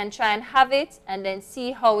you can try and have it and then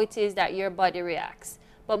see how it is that your body reacts.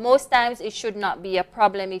 But most times it should not be a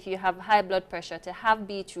problem if you have high blood pressure to have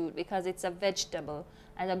beetroot, because it's a vegetable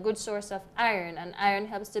and a good source of iron, and iron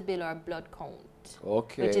helps to build our blood count.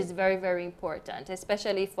 Okay. Which is very, very important,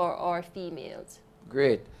 especially for our females.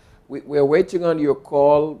 Great. We're waiting on your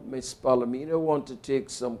call. Ms. Palomino, want to take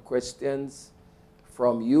some questions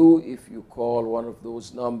from you if you call one of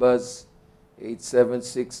those numbers,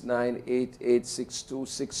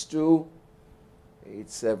 876-988-6262,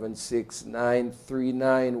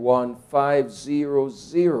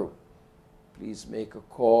 876-939-1500. Please make a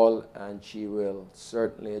call and she will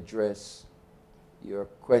certainly address your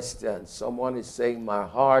question. Someone is saying, my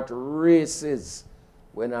heart races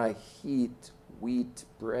when I eat wheat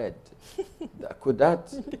bread. Could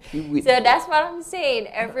that be wheat? So that's what I'm saying.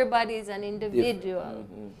 Everybody is an individual.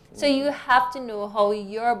 So you have to know how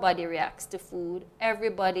your body reacts to food.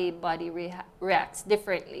 Everybody's body reacts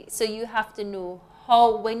differently. So you have to know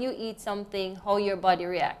how, when you eat something, how your body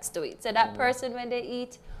reacts to it. So that person, when they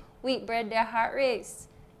eat wheat bread, their heart races.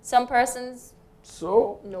 Some persons,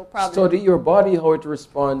 so no problem. Study your body, how it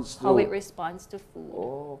responds to. How it responds to food.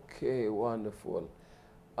 Okay, wonderful.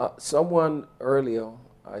 Someone earlier,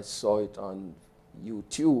 I saw it on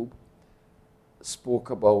YouTube, spoke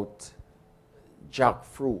about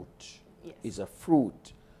jackfruit. Yes. Is a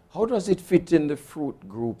fruit. How does it fit in the fruit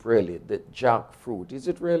group, really, the jackfruit? Is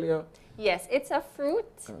it really a... Yes, it's a fruit,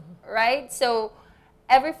 right? So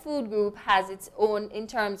every food group has its own in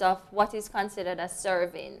terms of what is considered a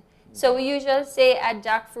serving. So we usually say a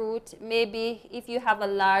jackfruit, maybe if you have a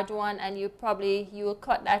large one and you will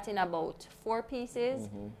cut that in about 4 pieces.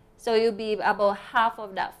 So you'll be about half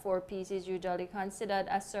of that 4 pieces usually considered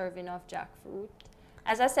a serving of jackfruit.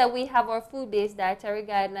 As I said, we have our food-based dietary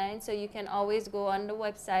guidelines, so you can always go on the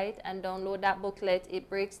website and download that booklet. It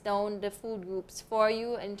breaks down the food groups for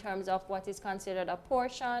you in terms of what is considered a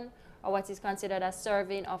portion or what is considered a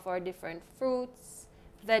serving of our different fruits,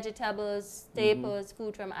 vegetables, staples,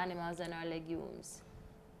 food from animals, and our legumes.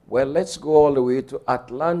 Well, let's go all the way to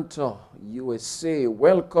Atlanta, USA.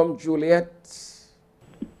 Welcome, Juliet.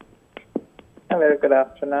 Hello, good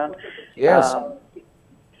afternoon. Yes.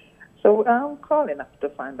 So I'm calling up to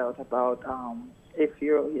find out about if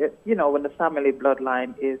when the family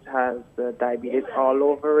bloodline has diabetes all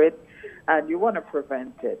over it, and you want to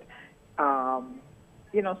prevent it. Some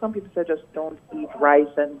people say just don't eat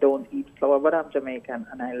rice and don't eat flour, but I'm Jamaican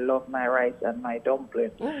and I love my rice and my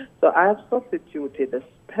dumplings. So I have substituted the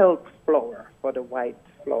spelt flour for the white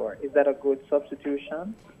flour. Is that a good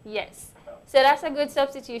substitution? Yes. So that's a good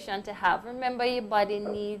substitution to have. Remember, your body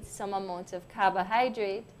needs some amount of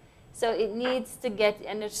carbohydrate. So it needs to get,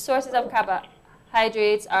 and the sources of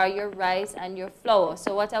carbohydrates are your rice and your flour.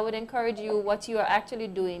 So what I would encourage you, what you are actually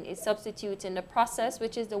doing is substituting the processed,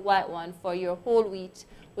 which is the white one, for your whole wheat,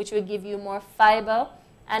 which will give you more fiber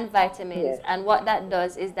and vitamins. Yes. And what that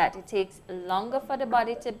does is that it takes longer for the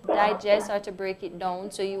body to digest or to break it down,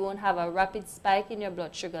 so you won't have a rapid spike in your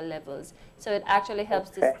blood sugar levels. So it actually helps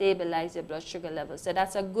to stabilize your blood sugar levels. So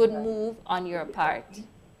that's a good move on your part.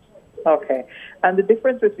 Okay. And the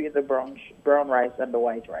difference between the brown rice and the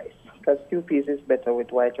white rice? Because stew peas is better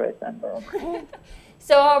with white rice than brown rice.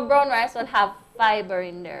 So our brown rice will have fiber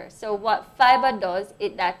in there. So what fiber does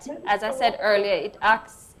is that, as I said earlier,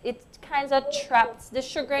 it kind of traps the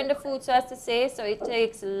sugar in the food, so as to say, so it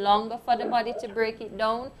takes longer for the body to break it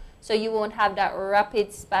down, so you won't have that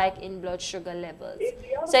rapid spike in blood sugar levels.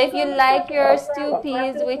 So if you like your stew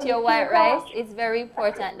peas with your white rice, it's very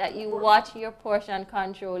important that you watch your portion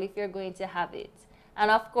control if you're going to have it.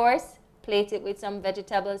 And of course, plate it with some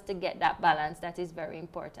vegetables to get that balance. That is very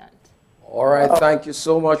important. All right, thank you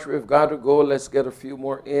so much. We've got to go. Let's get a few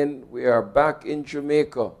more in. We are back in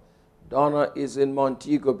Jamaica. Donna is in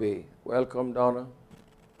Montego Bay. Welcome, Donna.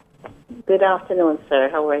 Good afternoon, sir.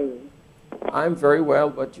 How are you? I'm very well,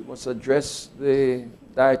 but you must address the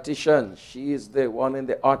dietitian. She is the one in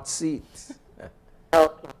the hot seat.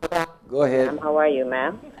 Okay. Go ahead. How are you,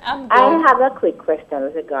 ma'am? I'm good. I have a quick question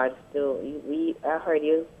with regards to, I heard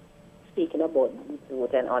you speaking about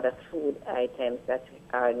beetroot and other food items that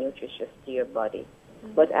are nutritious to your body.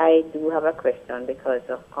 But I do have a question because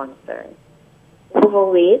of concern.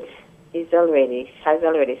 Overweight has already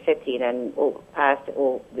set in and past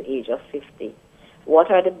the age of 50.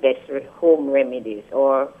 What are the best home remedies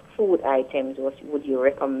or food items would you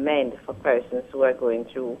recommend for persons who are going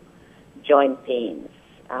through joint pains?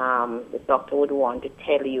 The doctor would want to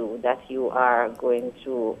tell you that you are going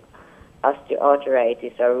through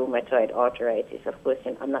osteoarthritis or rheumatoid arthritis. Of course,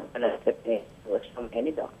 I'm not going to accept this from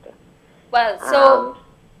any doctor. Well, so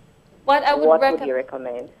what would you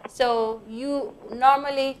recommend? So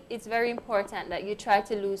normally it's very important that you try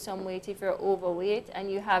to lose some weight if you're overweight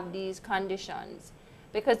and you have these conditions,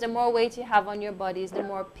 because the more weight you have on your body, the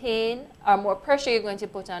more pain or more pressure you're going to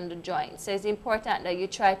put on the joints. So it's important that you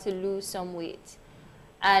try to lose some weight.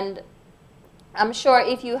 And I'm sure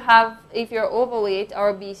if you're overweight or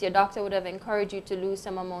obese, your doctor would have encouraged you to lose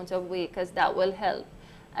some amount of weight, because that will help.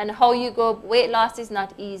 And how you go, weight loss is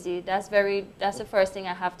not easy. That's the first thing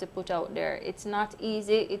I have to put out there. It's not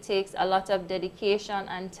easy. It takes a lot of dedication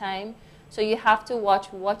and time. So you have to watch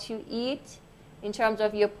what you eat in terms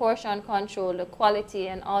of your portion control, the quality,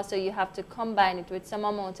 and also you have to combine it with some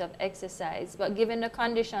amount of exercise. But given the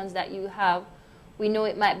conditions that you have, we know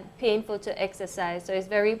it might be painful to exercise. So it's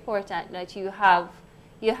very important that you have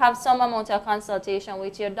some amount of consultation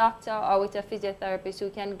with your doctor or with a physiotherapist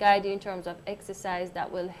who can guide you in terms of exercise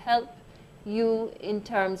that will help you in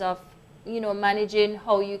terms of, managing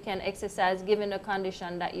how you can exercise given the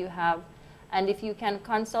condition that you have. And if you can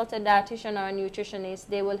consult a dietitian or a nutritionist,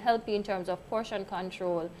 they will help you in terms of portion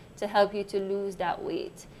control to help you to lose that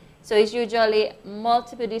weight. So it's usually a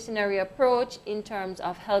multidisciplinary approach in terms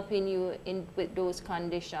of helping you with those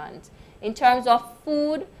conditions. In terms of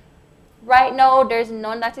food, right now, there's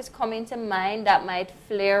none that is coming to mind that might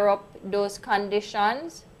flare up those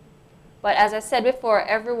conditions. But as I said before,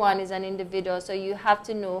 everyone is an individual, so you have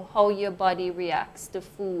to know how your body reacts to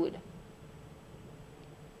food.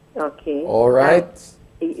 Okay. All right.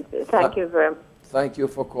 Thank you very much. Thank you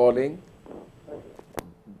for calling.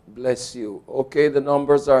 Bless you. Okay, the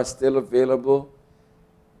numbers are still available.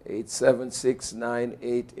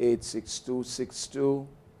 876-988-6262.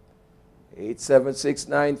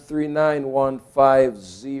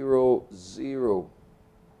 876-939-1500.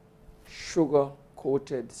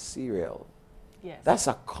 Sugar-coated cereal. Yes. That's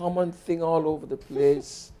a common thing all over the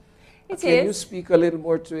place. Can you speak a little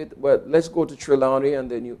more to it? Well, let's go to Trelawney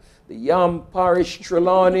and then the Yam Parish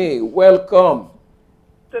Trelawney. Welcome.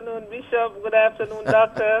 Good afternoon, Bishop. Good afternoon,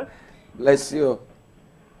 Doctor. Bless you.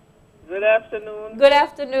 Good afternoon. Good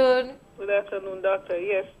afternoon. Good afternoon, Doctor.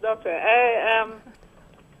 Yes, Doctor, I am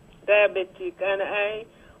diabetic and I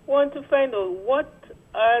want to find out what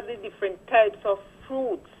are the different types of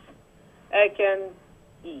fruits I can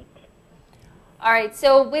eat. All right,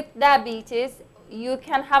 so with diabetes, you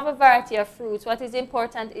can have a variety of fruits. What is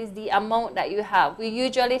important is the amount that you have. We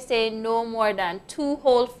usually say no more than 2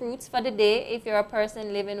 whole fruits for the day if you're a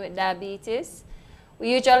person living with diabetes.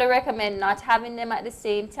 We usually recommend not having them at the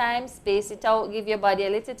same time. Space it out, give your body a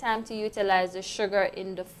little time to utilize the sugar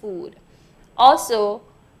in the food. Also,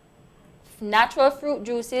 natural fruit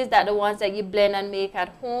juices, that the ones that you blend and make at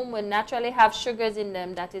home, will naturally have sugars in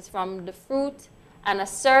them that is from the fruit, and a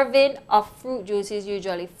serving of fruit juice is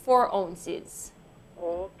usually 4 ounces.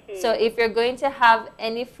 Okay. So if you're going to have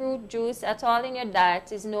any fruit juice at all in your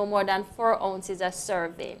diet, is no more than 4 ounces a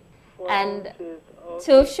serving. 4 and ounces.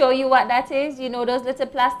 to show you what that is, you know those little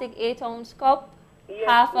plastic 8-ounce cup? Yes,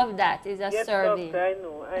 Half of that is a yes, serving. Doctor, I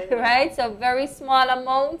know. Right? So very small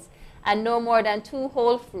amounts and no more than 2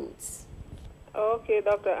 whole fruits. Okay,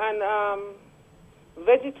 doctor. And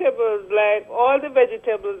vegetables, like all the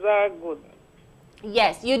vegetables are good.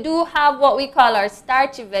 Yes, you do have what we call our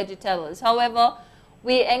starchy vegetables. However,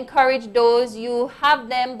 we encourage those, you have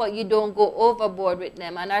them, but you don't go overboard with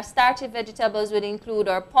them. And our starchy vegetables would include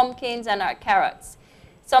our pumpkins and our carrots.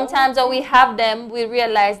 Sometimes when we have them, we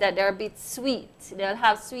realize that they're a bit sweet. They'll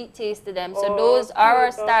have sweet taste to them. So those are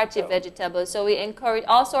our starchy vegetables. So we encourage,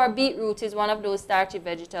 also our beetroot is one of those starchy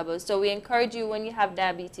vegetables. So we encourage you, when you have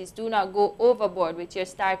diabetes, do not go overboard with your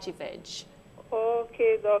starchy veg.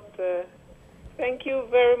 Okay, doctor. Thank you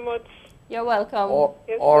very much. You're welcome.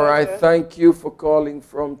 Yes, All right, doctor. thank you for calling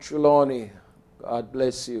from Trelawney. God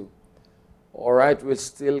bless you. All right, we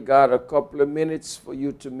still got a couple of minutes for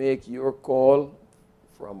you to make your call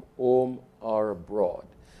from home or abroad.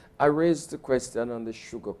 I raised the question on the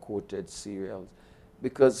sugar-coated cereals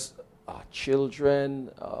because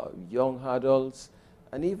children, young adults,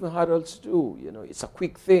 and even adults too, you know, it's a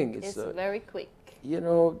quick thing. It's very quick. You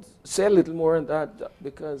know, say a little more on that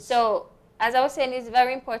because... So, as I was saying, it's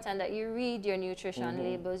very important that you read your nutrition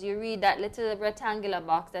labels. You read that little rectangular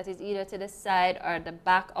box that is either to the side or the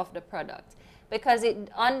back of the product. Because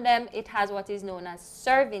on them, it has what is known as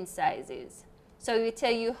serving sizes. So we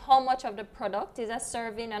tell you how much of the product is a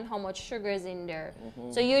serving and how much sugar is in there.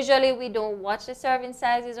 So usually we don't watch the serving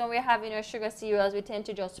sizes when we're having our sugar cereals. We tend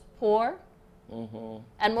to just pour.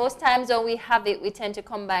 And most times when we have it, we tend to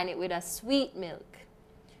combine it with a sweet milk.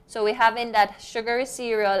 So we're having that sugary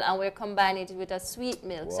cereal and we're combining it with a sweet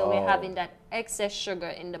milk. So we're having that excess sugar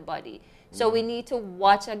in the body. So we need to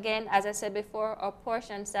watch again, as I said before, our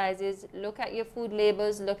portion sizes. Look at your food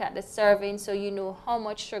labels, look at the serving so you know how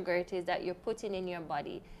much sugar it is that you're putting in your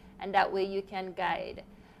body. And that way you can guide.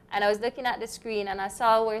 And I was looking at the screen and I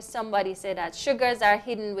saw where somebody said that sugars are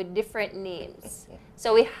hidden with different names.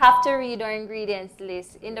 So we have to read our ingredients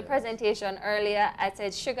list. In the presentation earlier, I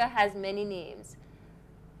said sugar has many names.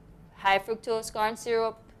 High fructose corn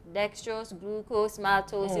syrup, dextrose, glucose,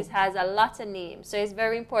 maltose, it has a lot of names. So it's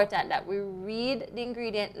very important that we read the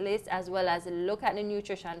ingredient list as well as look at the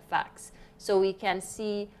nutrition facts so we can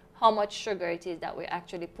see how much sugar it is that we're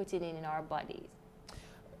actually putting in our bodies.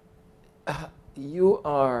 You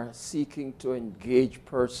are seeking to engage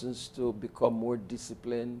persons to become more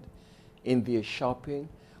disciplined in their shopping.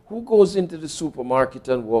 Who goes into the supermarket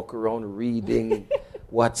and walk around reading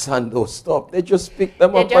what's on those stuff? They just pick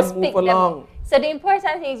them up and move along. So the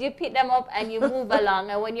important thing is you pick them up and you move along.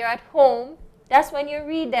 And when you're at home, that's when you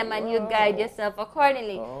read them and you guide yourself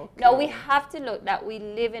accordingly. Now, we have to look that we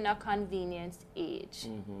live in a convenience age.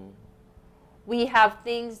 We have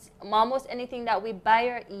things, almost anything that we buy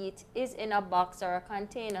or eat is in a box or a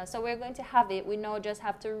container. So we're going to have it. We now just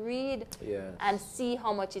have to read and see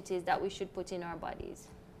how much it is that we should put in our bodies.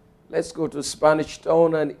 Let's go to Spanish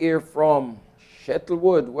Town and hear from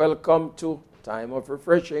Shettlewood. Welcome to Time of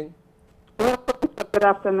Refreshing. Good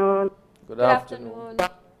afternoon. Good afternoon.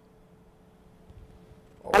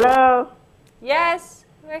 Hello. Yes,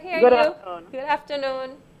 we're hearing Good you. afternoon. Good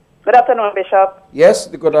afternoon. Good afternoon, Bishop. Yes,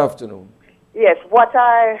 good afternoon. Yes, what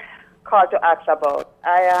I called to ask about,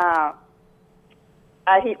 I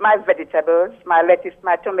eat my vegetables, my lettuce,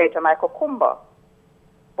 my tomato, my cucumber.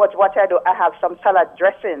 But what I do, I have some salad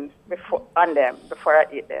dressings on them before I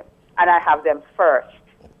eat them. And I have them first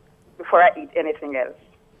before I eat anything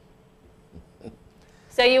else.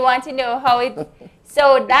 So you want to know how it...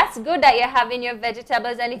 So that's good that you're having your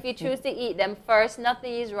vegetables, and if you choose to eat them first,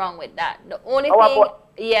 nothing is wrong with that. The only thing...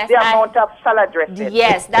 Yes, the amount of salad dressing.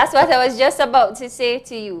 Yes, that's what I was just about to say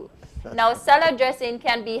to you. Now, salad dressing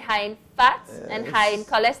can be high in fat and high in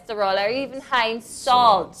cholesterol, or even high in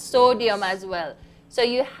salt, sodium as well. So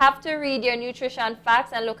you have to read your nutrition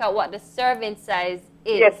facts and look at what the serving size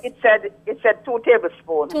is. Yes, it said 2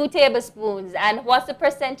 tablespoons. 2 tablespoons. And what's the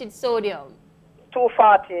percentage sodium?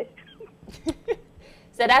 240.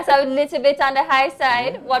 So that's a little bit on the high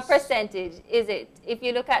side. Yes. What percentage is it? If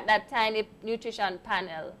you look at that tiny nutrition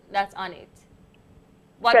panel that's on it.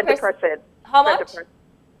 What 20%. How much? 20%.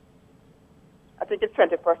 I think it's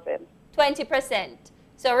 20%. 20%.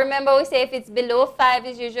 So remember we say if it's below 5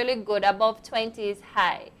 is usually good, above 20 is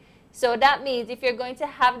high. So that means if you're going to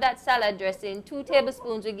have that salad dressing, 2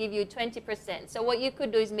 tablespoons will give you 20%. So what you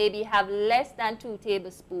could do is maybe have less than 2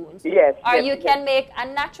 tablespoons. Yes. Or yes, you yes. can make a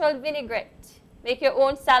natural vinaigrette. Make your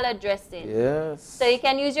own salad dressing. Yes. So you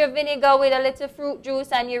can use your vinegar with a little fruit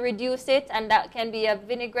juice and you reduce it, and that can be a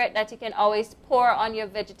vinaigrette that you can always pour on your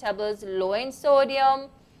vegetables, low in sodium,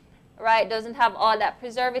 right? Doesn't have all that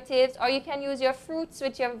preservatives. Or you can use your fruits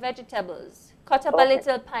with your vegetables. Cut up a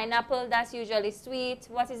little pineapple, that's usually sweet.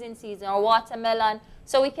 What is in season? Or watermelon.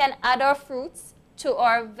 So we can add our fruits to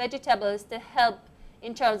our vegetables to help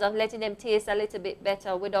in terms of letting them taste a little bit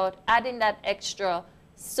better without adding that extra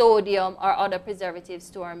sodium or other preservatives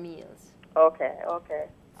to our meals. Okay, okay.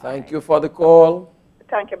 Thank you for the call.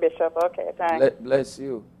 Thank you, Bishop. Okay, thanks. Bless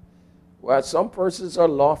you. Well, some persons are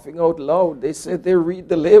laughing out loud. They say they read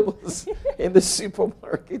the labels in the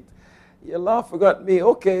supermarket. You're laughing at me.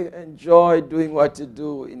 Okay, enjoy doing what you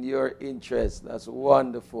do in your interest. That's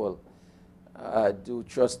wonderful. I do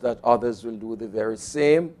trust that others will do the very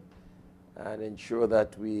same and ensure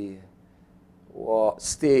that we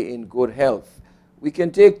stay in good health. We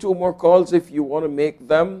can take 2 more calls if you want to make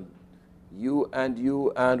them, you and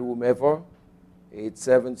whomever.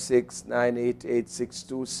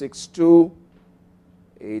 876-988-6262,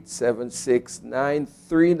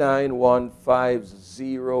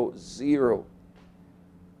 876-939-1500.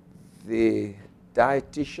 The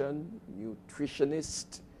dietitian,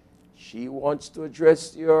 nutritionist, she wants to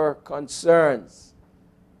address your concerns.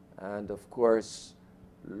 And of course,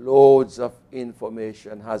 loads of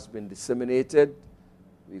information has been disseminated.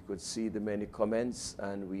 We could see the many comments,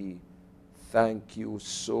 and we thank you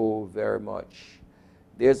so very much.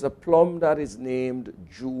 There's a plum that is named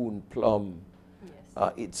June plum.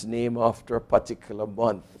 Yes. It's named after a particular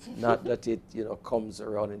month, not that it comes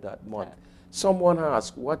around in that month. Someone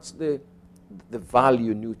asked, what's the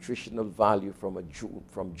value, nutritional value from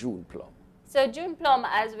June plum? So June plum,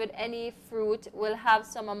 as with any fruit, will have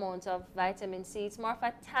some amount of vitamin C. It's more of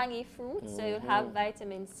a tangy fruit, so you'll have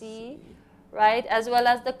vitamin C, right? As well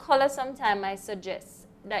as the color, sometimes I suggest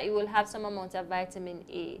that you will have some amount of vitamin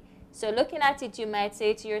A. So looking at it, you might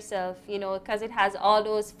say to yourself, because it has all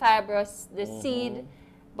those fibers, the seed,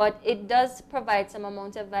 but it does provide some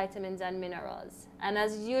amount of vitamins and minerals. And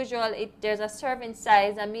as usual, there's a serving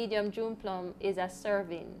size. A medium June plum is a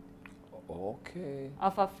serving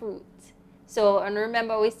of a fruit. So, and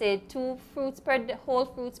remember we said 2 whole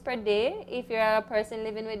fruits per day if you're a person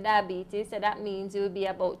living with diabetes. So that means it will be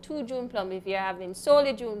about 2 June plums if you're having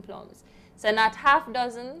solely June plums. So not half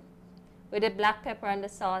dozen with the black pepper and the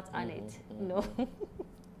salt on it. No.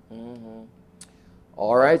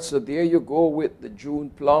 All right, so there you go with the June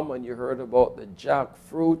plum, and you heard about the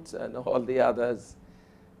jackfruit and all the others.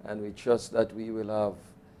 And we trust that we will have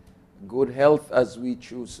good health as we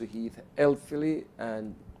choose to eat healthily,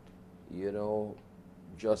 and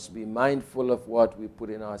just be mindful of what we put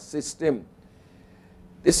in our system.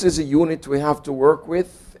 This is a unit we have to work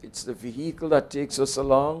with. It's the vehicle that takes us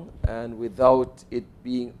along, and without it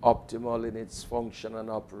being optimal in its function and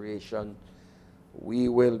operation, we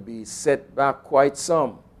will be set back quite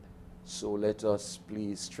some. So let us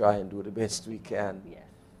please try and do the best we can. Yes.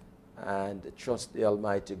 And trust the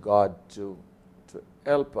Almighty God to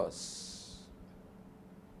help us.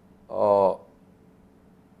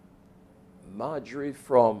 Marjorie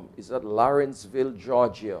from, is that Lawrenceville,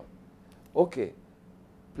 Georgia? Okay,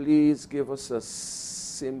 please give us a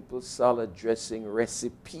simple salad dressing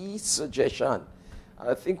recipe suggestion.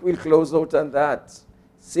 I think we'll close out on that.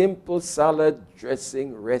 Simple salad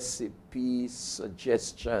dressing recipe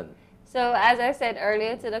suggestion. So as I said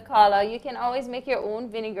earlier to the caller, you can always make your own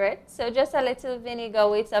vinaigrette. So just a little vinegar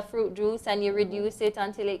with a fruit juice, and you reduce it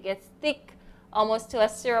until it gets thick, almost to a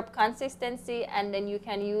syrup consistency, and then you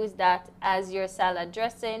can use that as your salad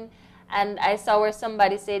dressing. And I saw where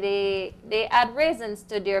somebody said they add raisins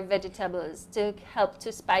to their vegetables to help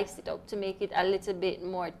to spice it up, to make it a little bit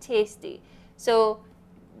more tasty. So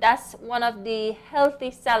that's one of the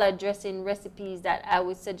healthy salad dressing recipes that I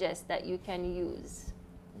would suggest that you can use.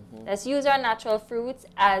 Let's use our natural fruits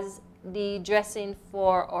as the dressing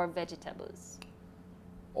for our vegetables.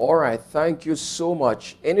 All right, thank you so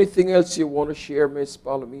much. Anything else you want to share, Ms.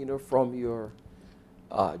 Palomino, from your,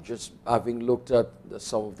 just having looked at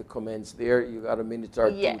some of the comments there? You got a minute or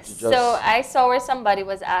two to just... So I saw where somebody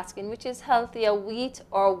was asking, which is healthier, wheat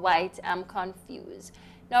or white? I'm confused.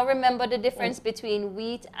 Now remember, the difference between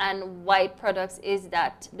wheat and white products is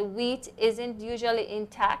that the wheat isn't usually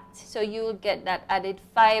intact, so you will get that added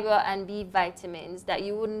fiber and B vitamins that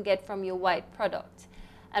you wouldn't get from your white product.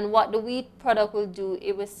 And what the wheat product will do,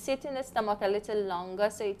 it will sit in the stomach a little longer,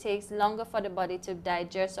 so it takes longer for the body to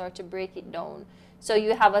digest or to break it down. So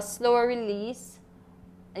you have a slower release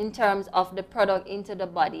in terms of the product into the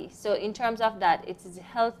body. So in terms of that, it is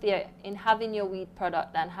healthier in having your wheat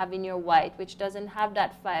product than having your white, which doesn't have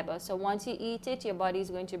that fiber. So once you eat it, your body is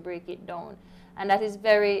going to break it down. And that is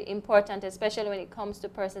very important, especially when it comes to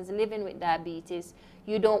persons living with diabetes.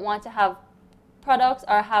 You don't want to have products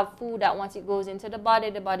or have food that once it goes into the body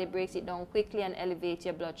breaks it down quickly and elevates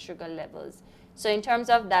your blood sugar levels. So in terms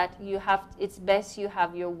of that, it's best you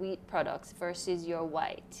have your wheat products versus your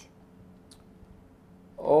white.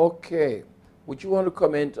 Okay. Would you want to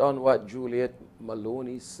comment on what Juliet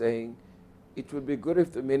Maloney is saying? It would be good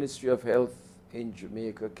if the Ministry of Health in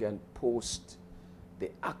Jamaica can post the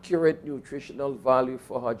accurate nutritional value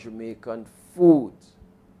for her Jamaican food.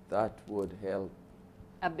 That would help.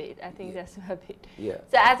 A bit. I think that's a bit. Yeah.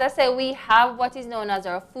 So as I said, we have what is known as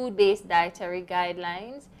our food-based dietary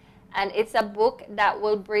guidelines. And it's a book that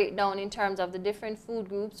will break down in terms of the different food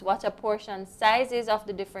groups, what a portion size is of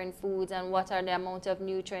the different foods, and what are the amount of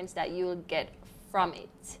nutrients that you will get from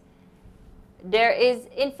it. There is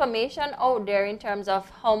information out there in terms of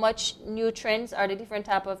how much nutrients or the different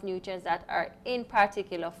type of nutrients that are in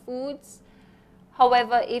particular foods.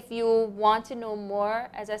 However, if you want to know more,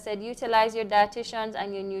 as I said, utilize your dietitians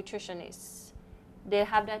and your nutritionists. They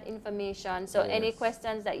have that information. So Yes. any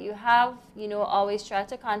questions that you have, always try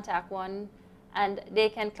to contact one, and they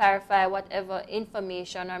can clarify whatever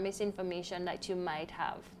information or misinformation that you might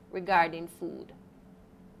have regarding food.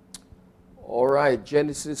 All right.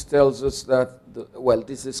 Genesis tells us that,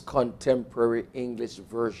 this is contemporary English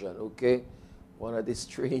version, okay? One of the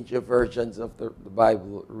stranger versions of the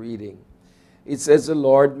Bible reading. It says, the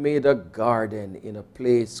Lord made a garden in a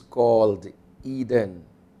place called Eden,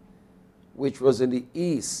 which was in the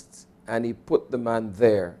east, and he put the man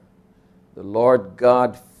there. The Lord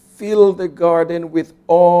God filled the garden with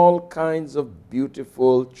all kinds of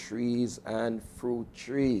beautiful trees and fruit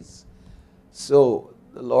trees. So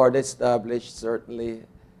the Lord established certainly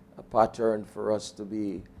a pattern for us to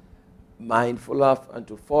be mindful of and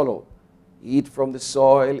to follow. Eat from the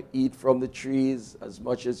soil, eat from the trees as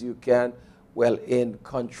much as you can, well, in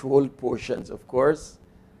controlled portions, of course.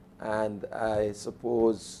 And I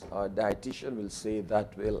suppose our dietitian will say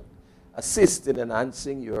that will assist in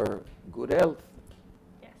enhancing your good health.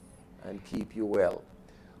 Yes. And keep you well.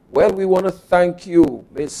 Well, we want to thank you,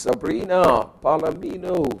 Miss Sabrina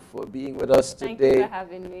Palomino, for being with us today. Thank you for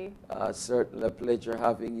having me. Certainly a pleasure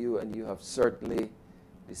having you, and you have certainly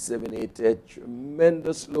disseminated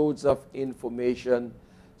tremendous loads of information.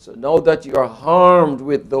 So now that you are armed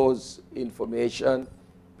with those information,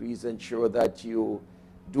 please ensure that you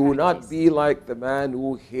do not be like the man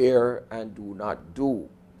who hear and do not do.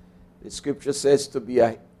 The scripture says to be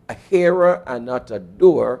a hearer and not a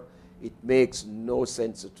doer. It makes no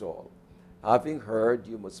sense at all. Having heard,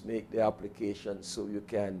 you must make the application so you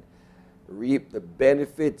can reap the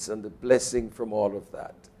benefits and the blessing from all of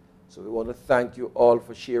that. So we want to thank you all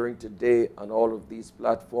for sharing today on all of these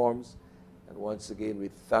platforms. And once again, we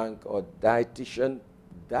thank our dietitian,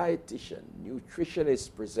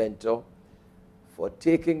 nutritionist presenter for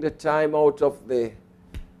taking the time out of the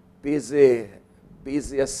busy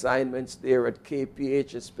assignments there at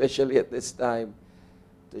KPH, especially at this time,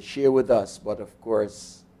 to share with us, but of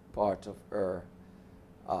course, part of her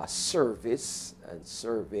service and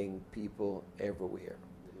serving people everywhere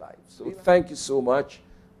in life. So thank you so much.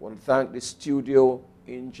 I want to thank the studio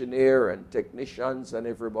engineer and technicians and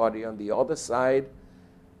everybody on the other side,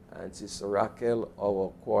 and Sister Raquel,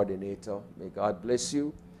 our coordinator. May God bless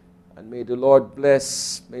you, and may the Lord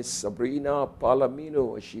bless Miss Sabrina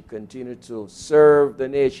Palomino as she continue to serve the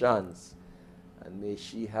nations, and may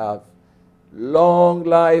she have long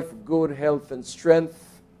life, good health and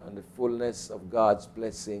strength, and the fullness of God's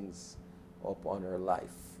blessings upon her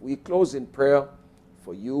life. We close in prayer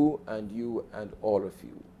for you and all of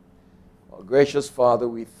you. Our gracious Father,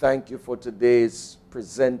 we thank you for today's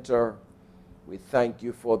presenter. We thank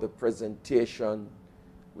you for the presentation.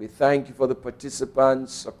 We thank you for the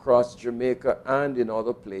participants across Jamaica and in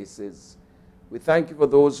other places. We thank you for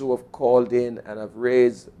those who have called in and have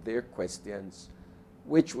raised their questions,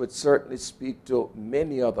 which would certainly speak to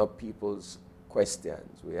many other people's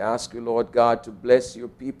questions. We ask you, Lord God, to bless your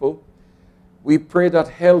people. We pray that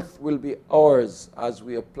health will be ours as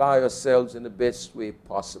we apply ourselves in the best way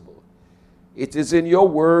possible. It is in your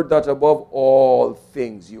word that above all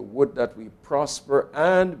things you would that we prosper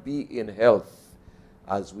and be in health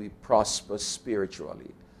as we prosper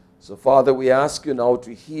spiritually. So, Father, we ask you now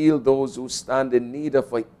to heal those who stand in need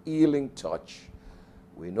of a healing touch.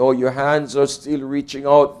 We know your hands are still reaching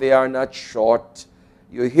out, they are not short.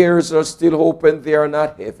 Your ears are still open, they are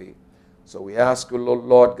not heavy. So we ask you,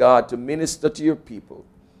 Lord God, to minister to your people.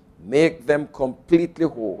 Make them completely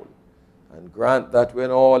whole. And grant that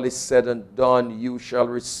when all is said and done, you shall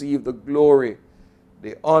receive the glory,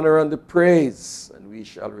 the honor, and the praise, and we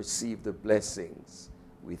shall receive the blessings.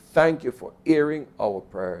 We thank you for hearing our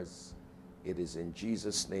prayers. It is in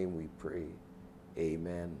Jesus' name we pray.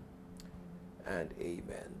 Amen and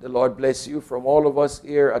amen. The Lord bless you from all of us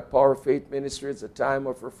here at Power of Faith Ministry. It's a time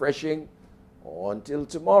of refreshing. Until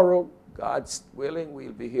tomorrow, God's willing,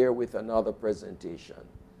 we'll be here with another presentation.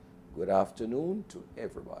 Good afternoon to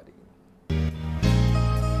everybody.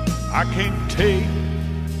 I can't take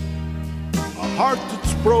a heart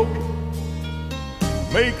that's broken,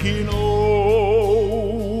 making over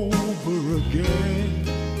again.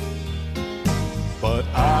 But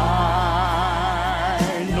I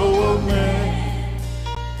know a man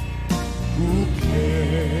who can.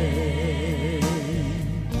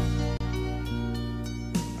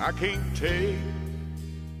 I can't take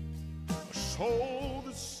a soul